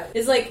 Yeah,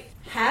 it's like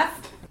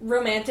half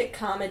romantic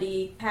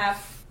comedy,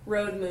 half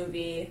road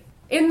movie.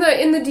 In the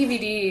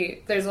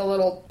DVD, there's a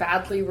little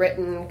badly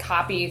written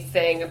copy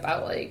thing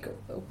about, like,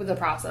 the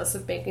process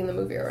of making the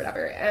movie or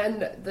whatever.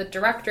 And the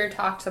director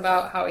talks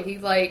about how he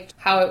liked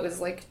how it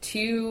was, like,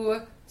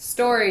 2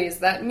 stories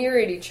that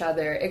mirrored each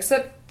other,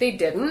 except they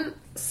didn't.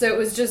 So it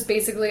was just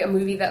basically a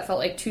movie that felt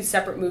like 2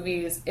 separate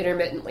movies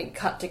intermittently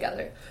cut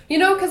together. You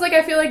know, because, like,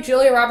 I feel like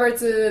Julia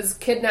Roberts'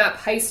 kidnap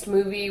heist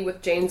movie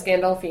with James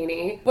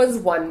Gandolfini was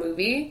one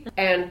movie,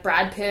 and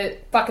Brad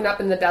Pitt fucking up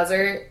in the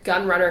desert,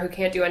 gun runner who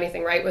can't do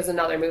anything right, was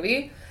another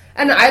movie.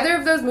 And either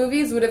of those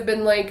movies would have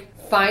been, like,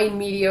 fine,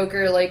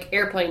 mediocre, like,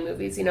 airplane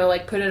movies, you know,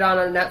 like, put it on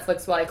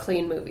Netflix while I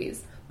clean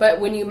movies. But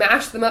when you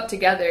mash them up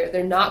together,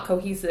 they're not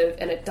cohesive,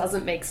 and it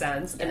doesn't make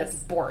sense, and it's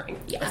boring.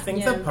 I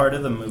think the part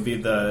of the movie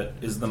that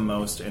is the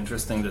most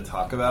interesting to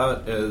talk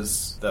about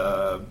is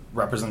the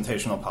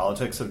representational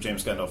politics of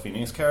James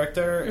Gandolfini's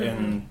character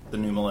in the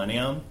New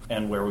Millennium,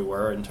 and where we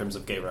were in terms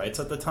of gay rights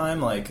at the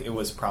time. Like, it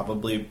was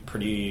probably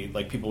pretty,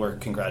 like, people were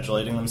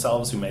congratulating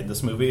themselves who made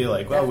this movie,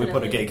 like, well, we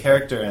put a gay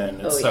character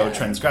in, it's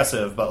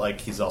transgressive, but, like,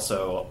 he's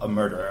also a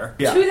murderer.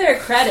 To their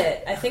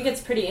credit, I think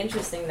it's pretty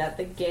interesting that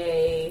the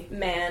gay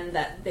man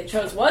that that they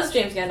chose was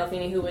James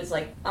Gandolfini, who was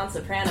like on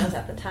Sopranos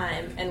at the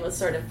time and was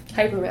sort of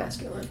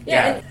hyper-masculine.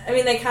 And, I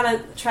mean, they kind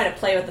of try to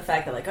play with the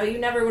fact that, like, oh, you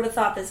never would have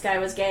thought this guy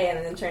was gay, and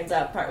then it turns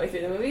out partway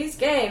through the movie he's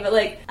gay. But,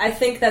 like, I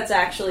think that's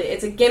actually,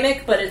 it's a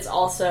gimmick, but it's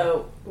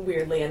also,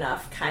 weirdly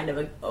enough, kind of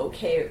an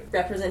okay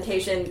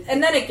representation.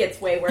 And then it gets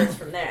way worse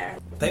from there.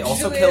 They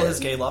also kill his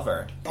gay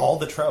lover. All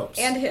the tropes.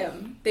 And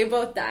him. They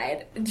both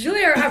died.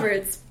 Julia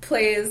Roberts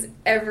plays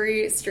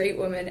every straight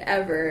woman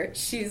ever.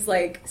 She's,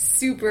 like,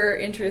 super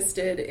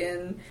interested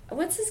in...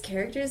 What's his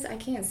character's? I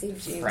can't see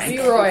James.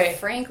 Leroy.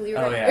 Frank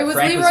Leroy. Oh, yeah. It was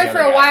Frank Leroy the for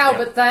a other while, guy,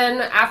 but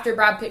then after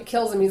Brad Pitt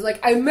kills him, he's like,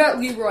 I met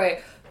Leroy.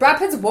 Brad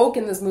Pitt's woke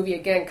in this movie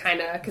again,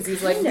 kind of, because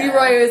he's like,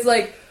 Leroy is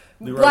like...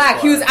 Leroy's black.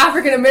 black. He was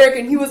African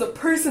American. He was a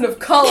person of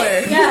color.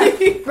 Yeah.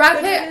 Brad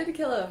But they Pitt. did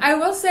kill him. I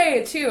will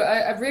say too,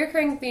 a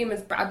reoccurring theme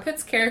is Brad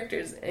Pitt's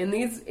characters in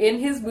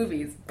his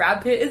movies.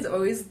 Brad Pitt is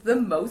always the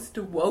most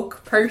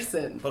woke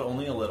person. But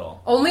only a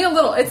little. Only a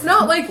little. It's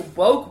not like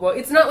woke.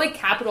 It's not like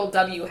capital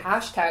W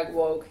 #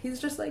 woke. He's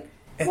just like.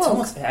 It's woke.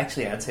 almost,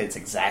 actually, I'd say it's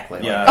exactly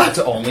like Yeah. that. It's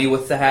only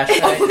with the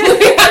hashtag.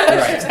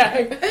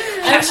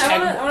 Hashtag.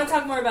 I want to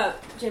talk more about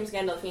James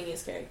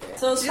Gandolfini's character.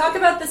 So let's talk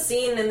about the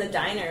scene in the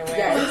diner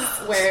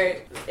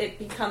where it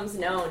becomes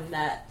known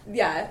that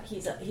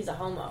he's a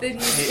homo. That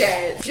he's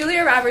gay.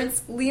 Julia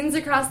Roberts leans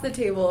across the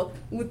table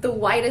with the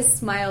widest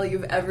smile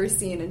you've ever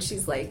seen, and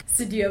she's like,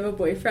 "So do you have a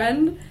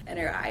boyfriend?" And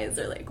her eyes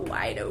are like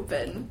wide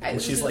open.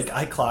 And she's like,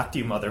 I clocked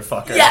you,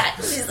 motherfucker. Yeah,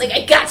 she's like,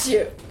 I got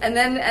you. And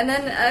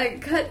then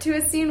cut to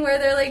a scene where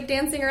they're like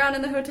dancing around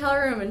in the hotel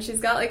room, and she's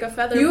got like a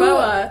feather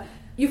boa.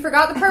 You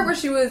forgot the part where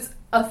she was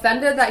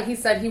offended that he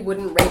said he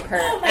wouldn't rape her,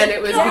 and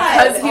it was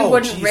God. because he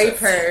wouldn't rape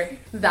her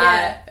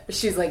that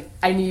she's like,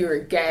 I knew you were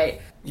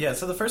gay. Yeah,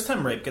 so the first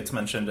time rape gets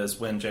mentioned is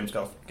when James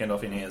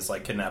Gandolfini is,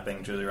 like,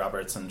 kidnapping Julia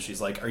Roberts, and she's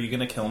like, are you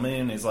gonna kill me?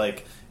 And he's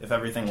like, if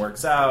everything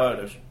works out,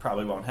 I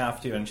probably won't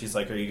have to. And she's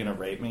like, are you gonna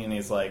rape me? And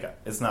he's like,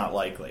 it's not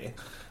likely.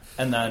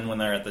 And then when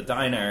they're at the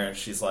diner,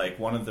 she's like,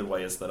 one of the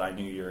ways that I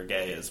knew you were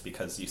gay is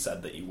because you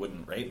said that you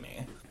wouldn't rape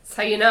me. That's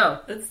how you know.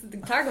 Let's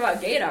talk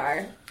about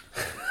gaydar.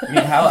 I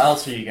mean, how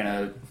else are you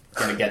gonna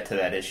get to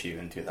that issue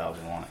in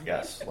 2001? I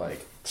guess,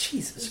 like,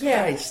 Jesus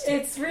Christ,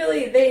 it's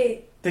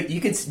really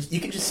you could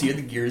just see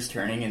the gears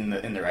turning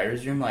in the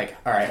writers' room. Like,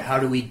 all right, how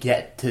do we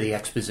get to the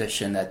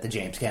exposition that the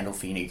James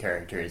Gandolfini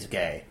character is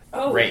gay?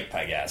 Oh. Rape,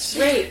 I guess.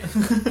 Rape.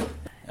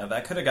 Yeah,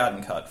 that could have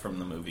gotten cut from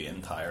the movie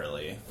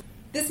entirely.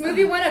 This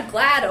movie won a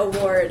GLAAD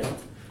award.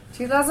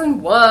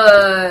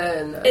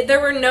 2001. There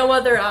were no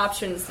other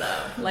options,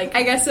 though. Like,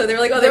 I guess so. They were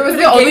like, oh, There was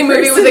the only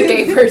movie with a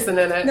gay person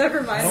in it.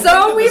 Never mind.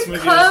 So This we've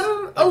movie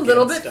come is a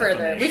little bit against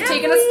further. defamation. We've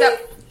taken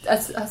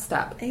a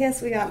step. I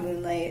guess we got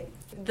Moonlight.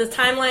 the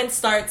timeline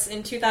starts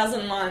in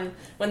 2001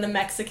 when The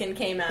Mexican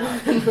came out.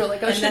 And we're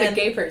like, oh And shit, then- a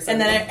gay person.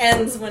 And then it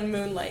ends when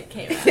Moonlight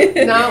came out.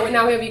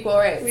 now we have equal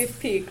rights. We've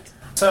peaked.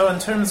 So in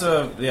terms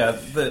of,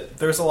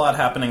 there's a lot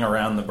happening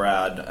around the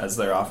Brad, as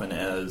there often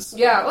is.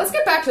 Yeah, let's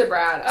get back to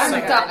Brad. Oh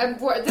my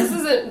God. This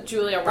isn't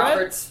Julia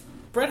Roberts.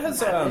 Brad has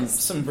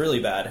some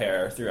really bad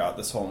hair throughout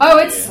this whole movie. Oh,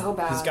 it's so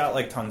bad. He's got,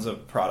 like, tons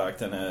of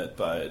product in it,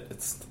 but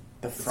it's...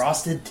 The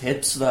frosted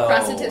tips, though.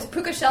 Frosted tips,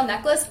 puka shell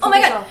necklace. Oh my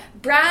Puka god, shell.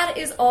 Brad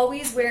is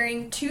always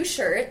wearing two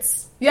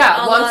shirts.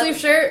 Yeah, A long la- sleeve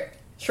shirt,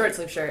 short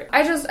sleeve shirt.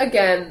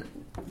 Again,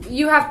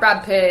 you have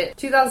Brad Pitt,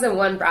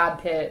 2001 Brad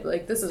Pitt,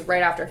 like this is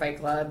right after Fight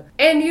Club,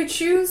 and you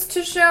choose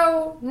to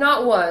show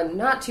not one,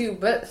 not two,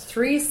 but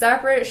 3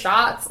 separate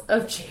shots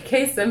of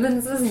J.K.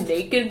 Simmons'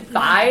 naked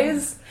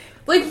thighs.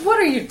 Like, what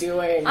are you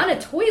doing? On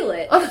a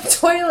toilet. On a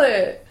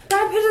toilet.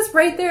 Brad Pitt is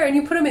right there, and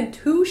you put him in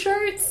 2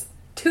 shirts?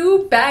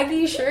 2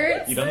 baggy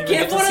shirts? You don't even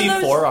Give get to one of see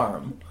those-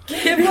 forearm.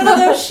 Give one of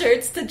those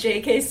shirts to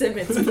J.K.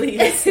 Simmons,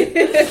 please.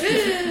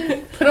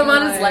 Put him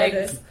on his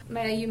legs.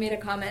 Maya, you made a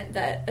comment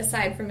that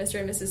aside from Mr.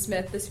 and Mrs.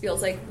 Smith, this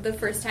feels like the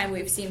first time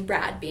we've seen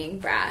Brad being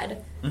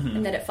Brad,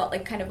 and that it felt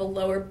like kind of a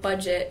lower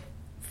budget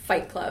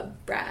Fight Club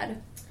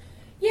Brad.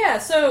 Yeah,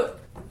 so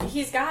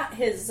he's got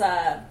his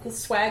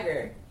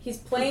swagger. He's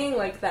playing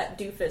like that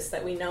doofus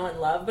that we know and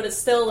love, but it's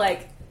still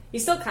like you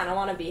still kind of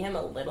want to be him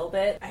a little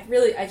bit.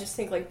 I just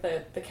think like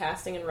the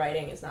casting and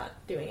writing is not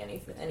doing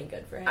any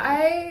good for him.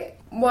 I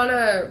want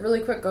to really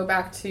quick go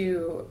back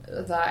to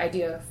the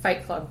idea of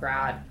Fight Club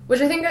Brad,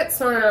 which I think gets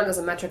thrown around as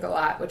a metric a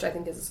lot, which I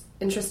think is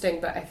interesting,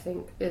 but I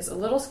think is a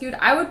little skewed.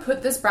 I would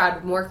put this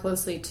Brad more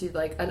closely to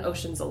like an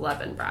Ocean's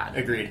 11 Brad.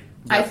 Agreed.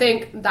 I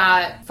think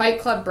that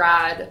Fight Club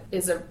Brad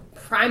is a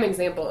prime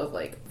example of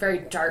like very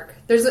dark.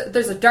 There's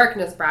a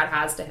darkness Brad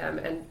has to him,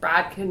 and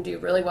Brad can do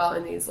really well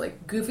in these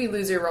like goofy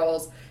loser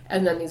roles,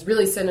 and then these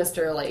really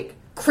sinister like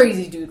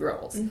crazy dude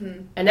roles.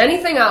 And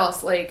anything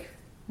else like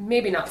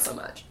maybe not so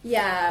much.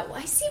 Yeah,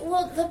 I see.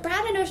 Well, the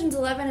Brad in Ocean's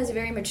 11 is a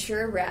very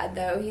mature Brad,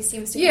 though. He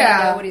seems to kind Yeah.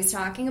 of know what he's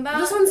talking about.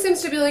 This one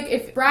seems to be like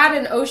if Brad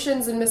and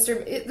Oceans and this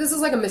is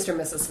like a Mr. and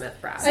Mrs. Smith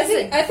Brad.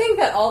 I think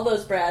that all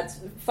those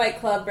Brads, Fight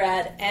Club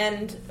Brad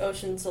and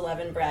Ocean's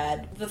 11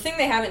 Brad, the thing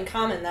they have in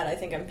common that I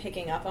think I'm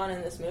picking up on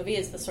in this movie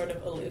is the sort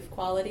of aloof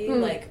quality.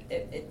 Like,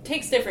 it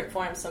takes different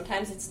forms.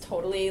 Sometimes it's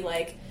totally,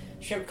 like,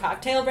 shrimp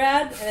cocktail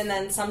Brad, and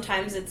then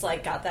sometimes it's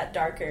like got that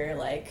darker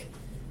like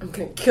I'm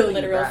gonna kill you,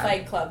 literal Brad.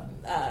 Fight Club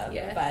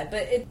vibe.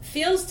 But it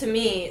feels to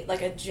me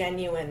like a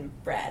genuine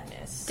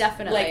Bradness.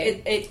 Definitely.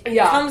 Like it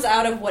Yeah. comes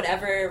out of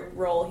whatever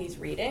role he's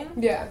reading.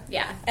 Yeah.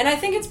 Yeah. And I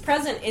think it's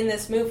present in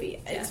this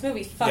movie. This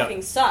movie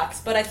fucking sucks,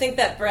 but I think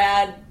that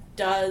Brad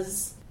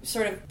does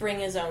sort of bring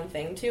his own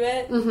thing to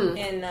it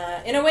in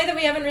a way that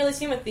we haven't really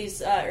seen with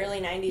these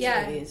early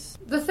 90s movies.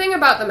 The thing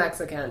about The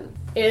Mexican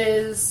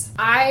is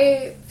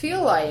I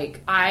feel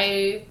like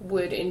I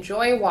would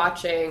enjoy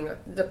watching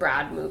the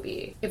Brad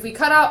movie if we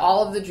cut out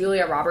all of the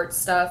Julia Roberts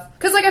stuff.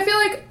 Because, like, I feel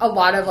like a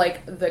lot of,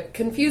 like, the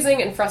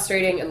confusing and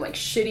frustrating and, like,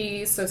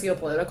 shitty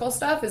socio-political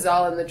stuff is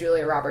all in the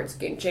Julia Roberts,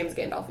 James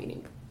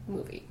Gandolfini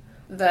movie.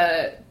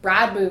 The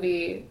Brad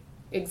movie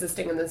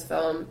existing in this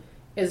film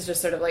is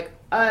just sort of, like,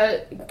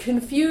 a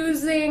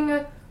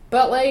confusing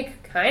but,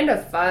 like, kind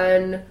of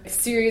fun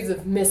series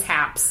of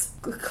mishaps.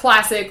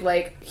 Classic,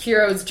 like,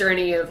 hero's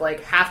journey of,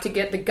 like, have to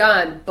get the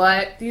gun,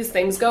 but these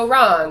things go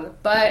wrong,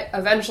 but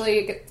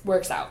eventually it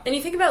works out. And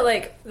you think about,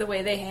 like, the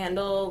way they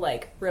handle,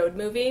 like, road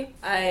movie.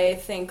 I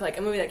think, like,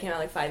 a movie that came out,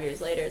 like, 5 years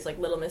later is, like,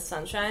 Little Miss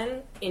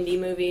Sunshine. Indie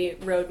movie,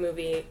 road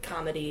movie,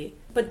 comedy.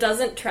 But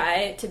doesn't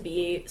try to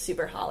be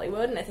super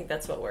Hollywood, and I think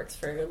that's what works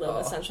for Little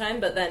Miss Sunshine.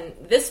 But then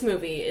this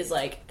movie is,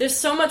 like, there's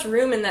so much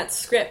room in that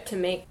script to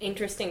make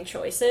interesting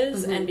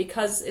choices, and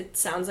because it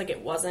sounds like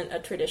it wasn't a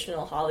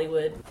traditional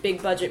Hollywood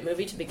big-budget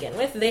movie to begin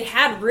with, they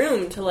had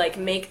room to, like,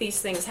 make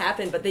these things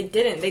happen, but they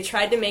didn't. They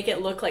tried to make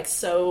it look, like,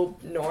 so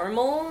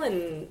normal,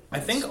 and... I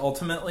think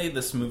ultimately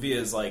this movie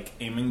is, like,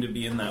 aiming to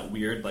be in that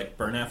weird, like,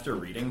 burn after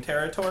reading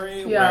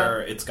territory,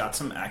 where it's got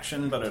some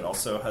action, but it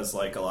also has,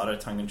 like, a lot of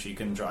tongue-in-cheek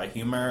and dry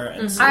humor,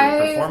 and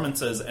silly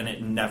performances, and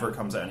it never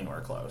comes anywhere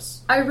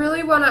close. I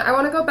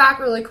want to go back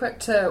really quick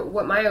to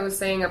what Maya was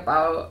saying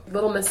about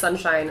Little Miss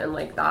Sunshine and,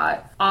 like,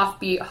 that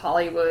offbeat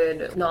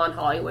Hollywood,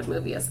 non-Hollywood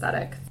movie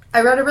aesthetic.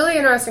 I read a really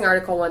interesting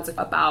article once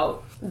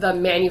about the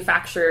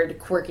manufactured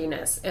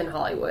quirkiness in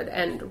Hollywood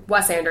and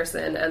Wes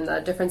Anderson and the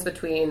difference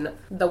between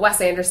the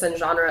Wes Anderson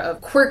genre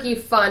of quirky,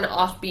 fun,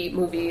 offbeat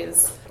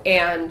movies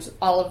and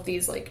all of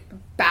these, like,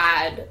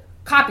 bad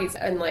copies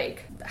and,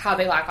 like, how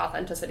they lack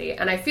authenticity.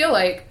 And I feel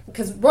like,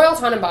 because Royal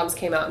Tenenbaums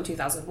came out in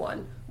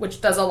 2001,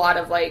 which does a lot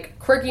of, like,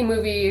 quirky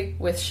movie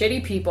with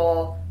shitty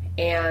people,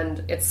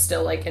 and it's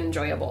still, like,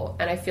 enjoyable.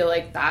 And I feel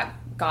like that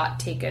got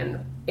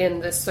taken in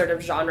this sort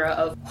of genre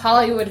of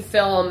Hollywood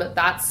film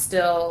that's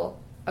still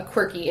a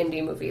quirky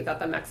indie movie that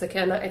The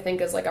Mexican, I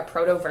think, is, like, a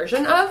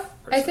proto-version of.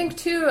 I think,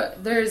 too,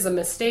 there's a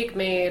mistake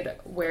made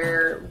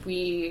where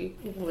we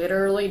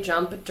literally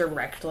jump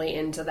directly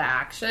into the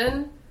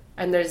action,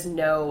 and there's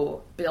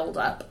no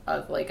build-up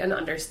of, like, an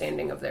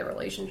understanding of their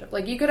relationship.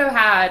 Like, you could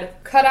have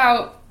cut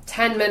out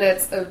 10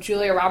 minutes of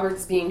Julia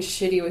Roberts being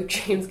shitty with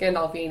James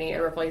Gandolfini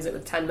and replace it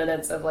with 10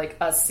 minutes of, like,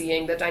 us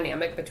seeing the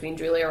dynamic between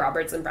Julia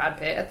Roberts and Brad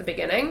Pitt at the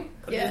beginning.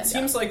 But it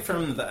seems like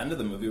from the end of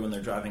the movie when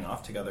they're driving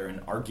off together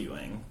and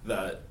arguing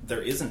that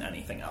there isn't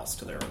anything else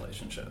to their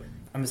relationship.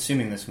 I'm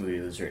assuming this movie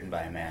was written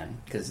by a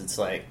man, because it's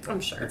like... I'm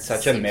sure. It's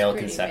such a male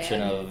pretty conception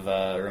man.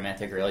 of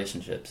romantic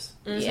relationships.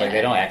 It's Yeah. like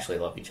they don't actually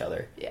love each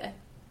other. Yeah.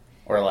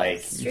 Or like...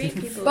 Straight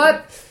people.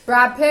 But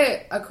Brad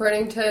Pitt,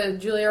 according to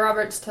Julia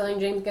Roberts telling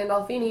James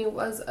Gandolfini,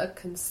 was a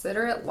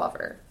considerate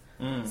lover.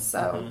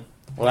 So...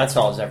 Well, that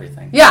solves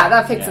everything. Yeah,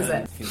 that fixes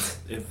it.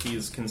 If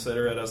he's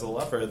considerate as a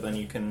lover, then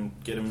you can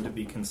get him to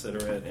be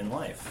considerate in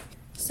life.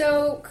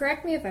 So,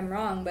 correct me if I'm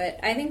wrong, but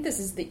I think this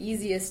is the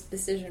easiest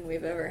decision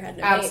we've ever had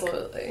to make.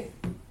 Absolutely.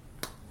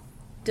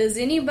 Does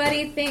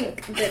anybody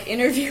think that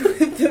Interview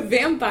with the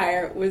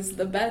Vampire was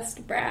the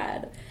best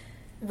Brad?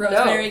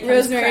 Rosemary comes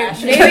Rosemary,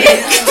 crashing. maybe.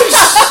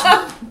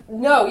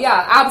 No,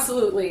 yeah,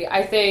 absolutely.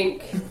 I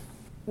think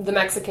the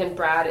Mexican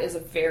Brad is a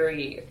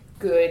very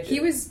good... He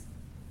was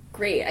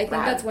great. I think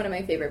Brad. that's one of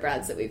my favorite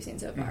Brads that we've seen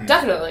so far.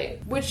 Definitely.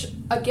 Which,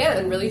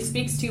 again, really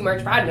speaks to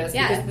March Madness,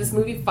 Yeah. because this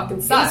movie fucking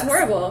It sucks. was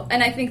horrible,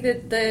 and I think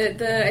that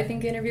the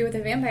Interview with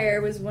the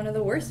Vampire was one of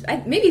the worst,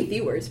 maybe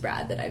the worst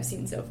Brad that I've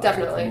seen so far.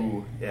 Definitely.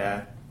 Ooh,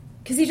 yeah.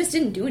 Because he just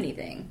didn't do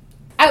anything.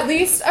 At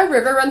least A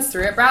River Runs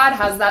Through It Brad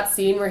has that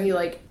scene where he,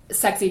 like,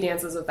 sexy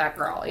dances with that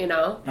girl, you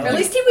know? Or at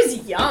least he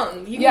was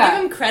young. You can Yeah.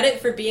 give him credit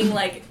for being,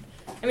 like...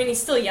 I mean,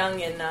 he's still young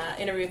in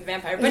Interview with the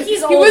Vampire, but he's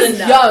he old was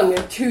enough.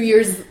 young 2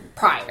 years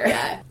prior.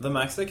 Yeah. The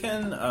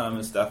Mexican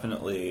is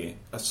definitely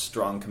a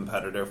strong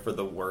competitor for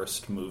the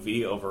worst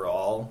movie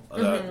overall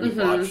that we've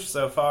watched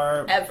so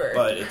far. Ever.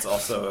 But it's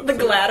also... The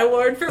GLAAD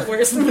Award for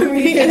worst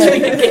movie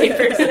featuring a gay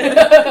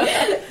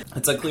person.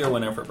 It's a clear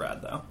winner for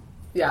Brad, though.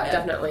 Yeah,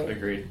 definitely.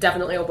 Agreed.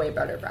 Definitely a way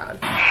better Brad.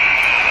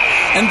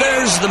 And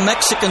there's the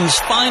Mexican's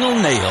final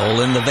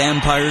nail in the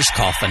vampire's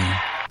coffin.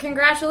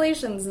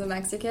 Congratulations, the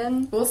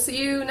Mexican. We'll see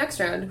you next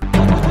round.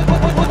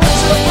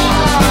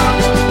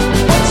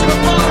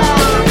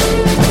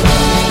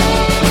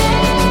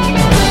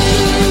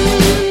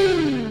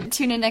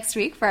 Tune in next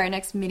week for our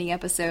next mini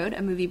episode,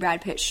 a movie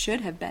Brad Pitt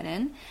should have been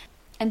in.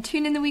 And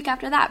tune in the week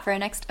after that for our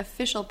next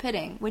official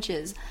pitting, which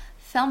is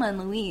Thelma and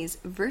Louise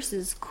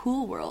versus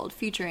Cool World,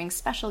 featuring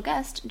special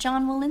guest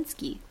John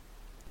Walensky.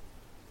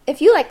 If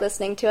you like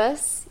listening to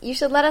us, you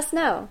should let us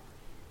know.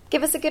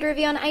 Give us a good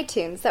review on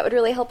iTunes. That would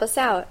really help us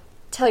out.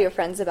 Tell your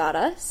friends about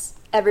us.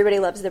 Everybody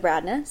loves the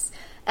Bradness.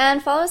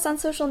 And follow us on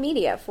social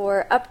media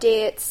for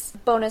updates,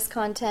 bonus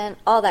content,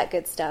 all that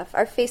good stuff.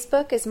 Our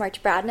Facebook is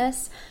March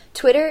Bradness,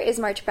 Twitter is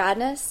March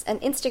Bradness,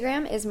 and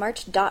Instagram is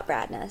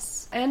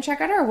march.bradness. And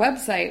check out our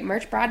website,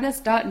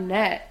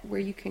 marchbradness.net, where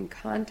you can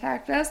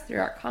contact us through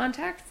our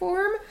contact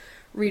form,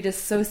 read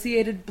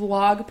associated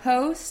blog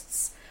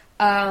posts.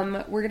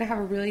 We're going to have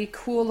a really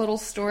cool little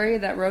story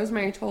that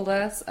Rosemary told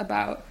us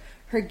about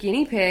her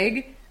guinea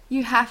pig.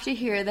 You have to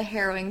hear the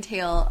harrowing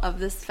tale of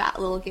this fat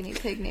little guinea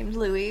pig named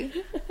Louie.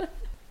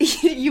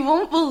 You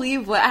won't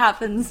believe what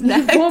happens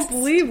next. You won't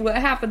believe what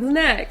happens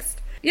next.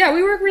 Yeah,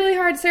 we work really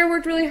hard. Sarah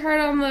worked really hard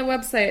on the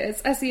website.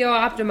 It's SEO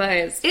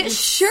optimized. It's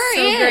sure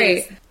so is.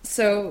 Great.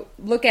 So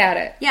look at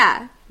it.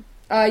 Yeah.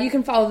 You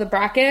can follow the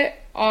bracket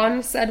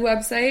on said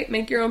website,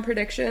 make your own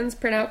predictions,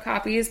 print out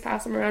copies,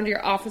 pass them around to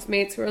your office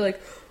mates who are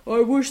like, oh,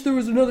 I wish there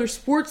was another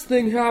sports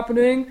thing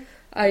happening.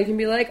 You can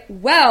be like,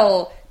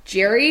 well,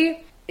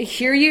 Jerry,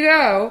 here you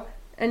go.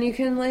 And you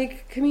can,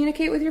 like,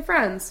 communicate with your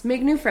friends,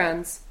 make new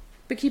friends.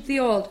 But keep the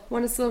old.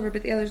 One is silver,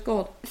 but the other's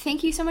gold.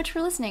 Thank you so much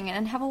for listening,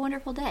 and have a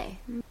wonderful day.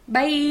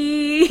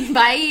 Bye!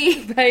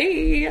 Bye!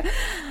 Bye!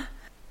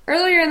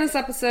 Earlier in this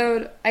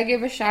episode, I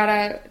gave a shout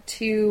out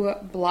to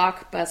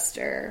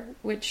Blockbuster,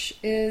 which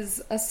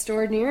is a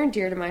store near and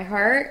dear to my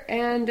heart,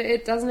 and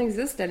it doesn't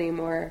exist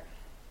anymore.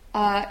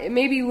 It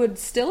maybe would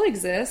still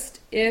exist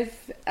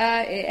if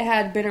it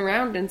had been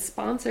around and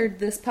sponsored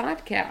this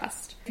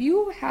podcast. If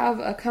you have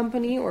a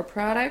company or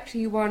product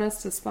you want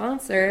us to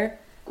sponsor,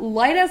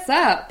 light us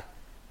up.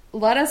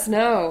 Let us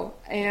know,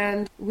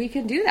 and we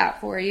can do that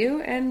for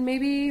you, and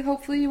maybe,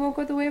 hopefully, you won't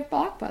go the way of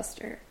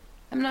Blockbuster.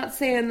 I'm not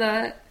saying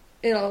that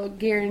it'll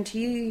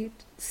guarantee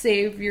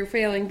save your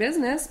failing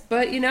business,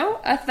 but,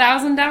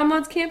 1,000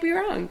 downloads can't be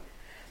wrong.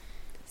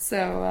 So,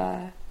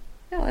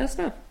 yeah, let us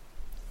know.